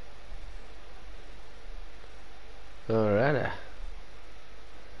 Alrighty.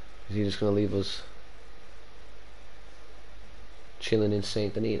 Is he just gonna leave us chilling in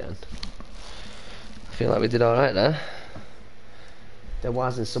Saint Denis then? I feel like we did alright there. That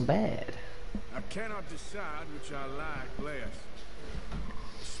wasn't so bad. I cannot decide which I like less.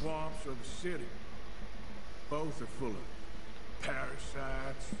 swamps or the city. Both are full of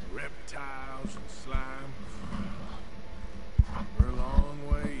parasites, reptiles, and slime. We're a long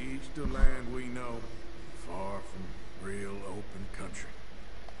way east of land we know, far from real open country.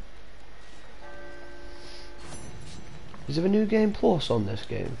 Is there a new game plus on this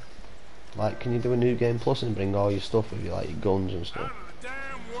game? Like, can you do a new game plus and bring all your stuff with you, like your guns and stuff?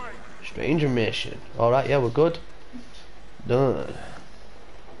 Stranger mission. Alright, yeah, we're good. Done.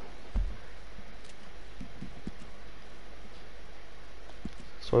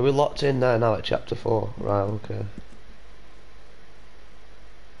 So we're locked in there now at chapter 4. Right, okay.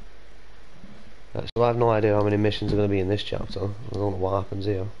 Right, so I have no idea how many missions are going to be in this chapter. I don't know what happens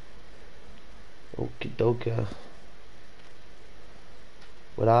here. Okie dokie.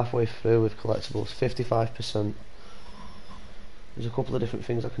 We're halfway through with collectibles, 55%. There's a couple of different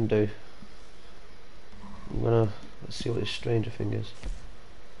things I can do. Let's see what this stranger thing is.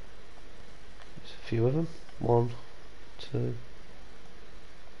 There's a few of them. 1, 2.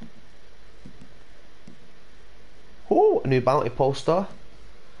 Oh, a new bounty poster.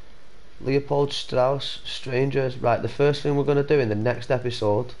 Leopold Strauss, strangers. Right, the first thing we're going to do in the next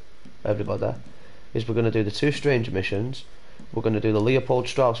episode, everybody, is we're going to do the 2 stranger missions. We're going to do the Leopold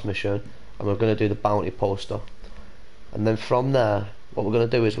Strauss mission, and we're going to do the bounty poster. And then from there, what we're going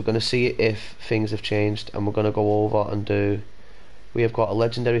to do is we're going to see if things have changed, and we're going to go over and do... We have got a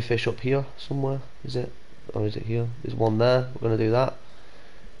legendary fish up here somewhere, is it? Or is it here? There's one there, we're going to do that.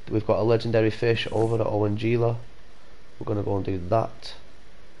 We've got a legendary fish over at Owengila. We're going to go and do that.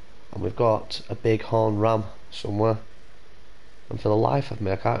 And we've got a big horn ram somewhere. And for the life of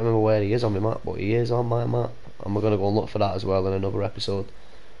me, I can't remember where he is on my map, but he is on my map. And we're going to go and look for that as well in another episode.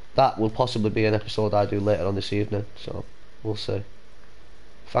 That will possibly be an episode I do later on this evening, so we'll see.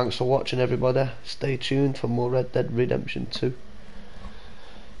 Thanks for watching, everybody. Stay tuned for more Red Dead Redemption 2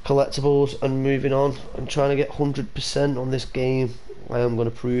 collectibles, and moving on and trying to get 100% on this game. I am going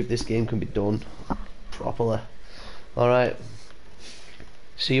to prove this game can be done properly. Alright,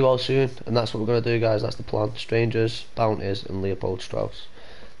 see you all soon, and that's what we're going to do, guys. That's the plan. Strangers, bounties, and Leopold Strauss.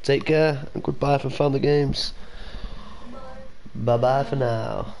 Take care, and goodbye from Family Games. Bye bye for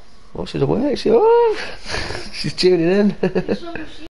now. Oh, she's awake. She's tuning in.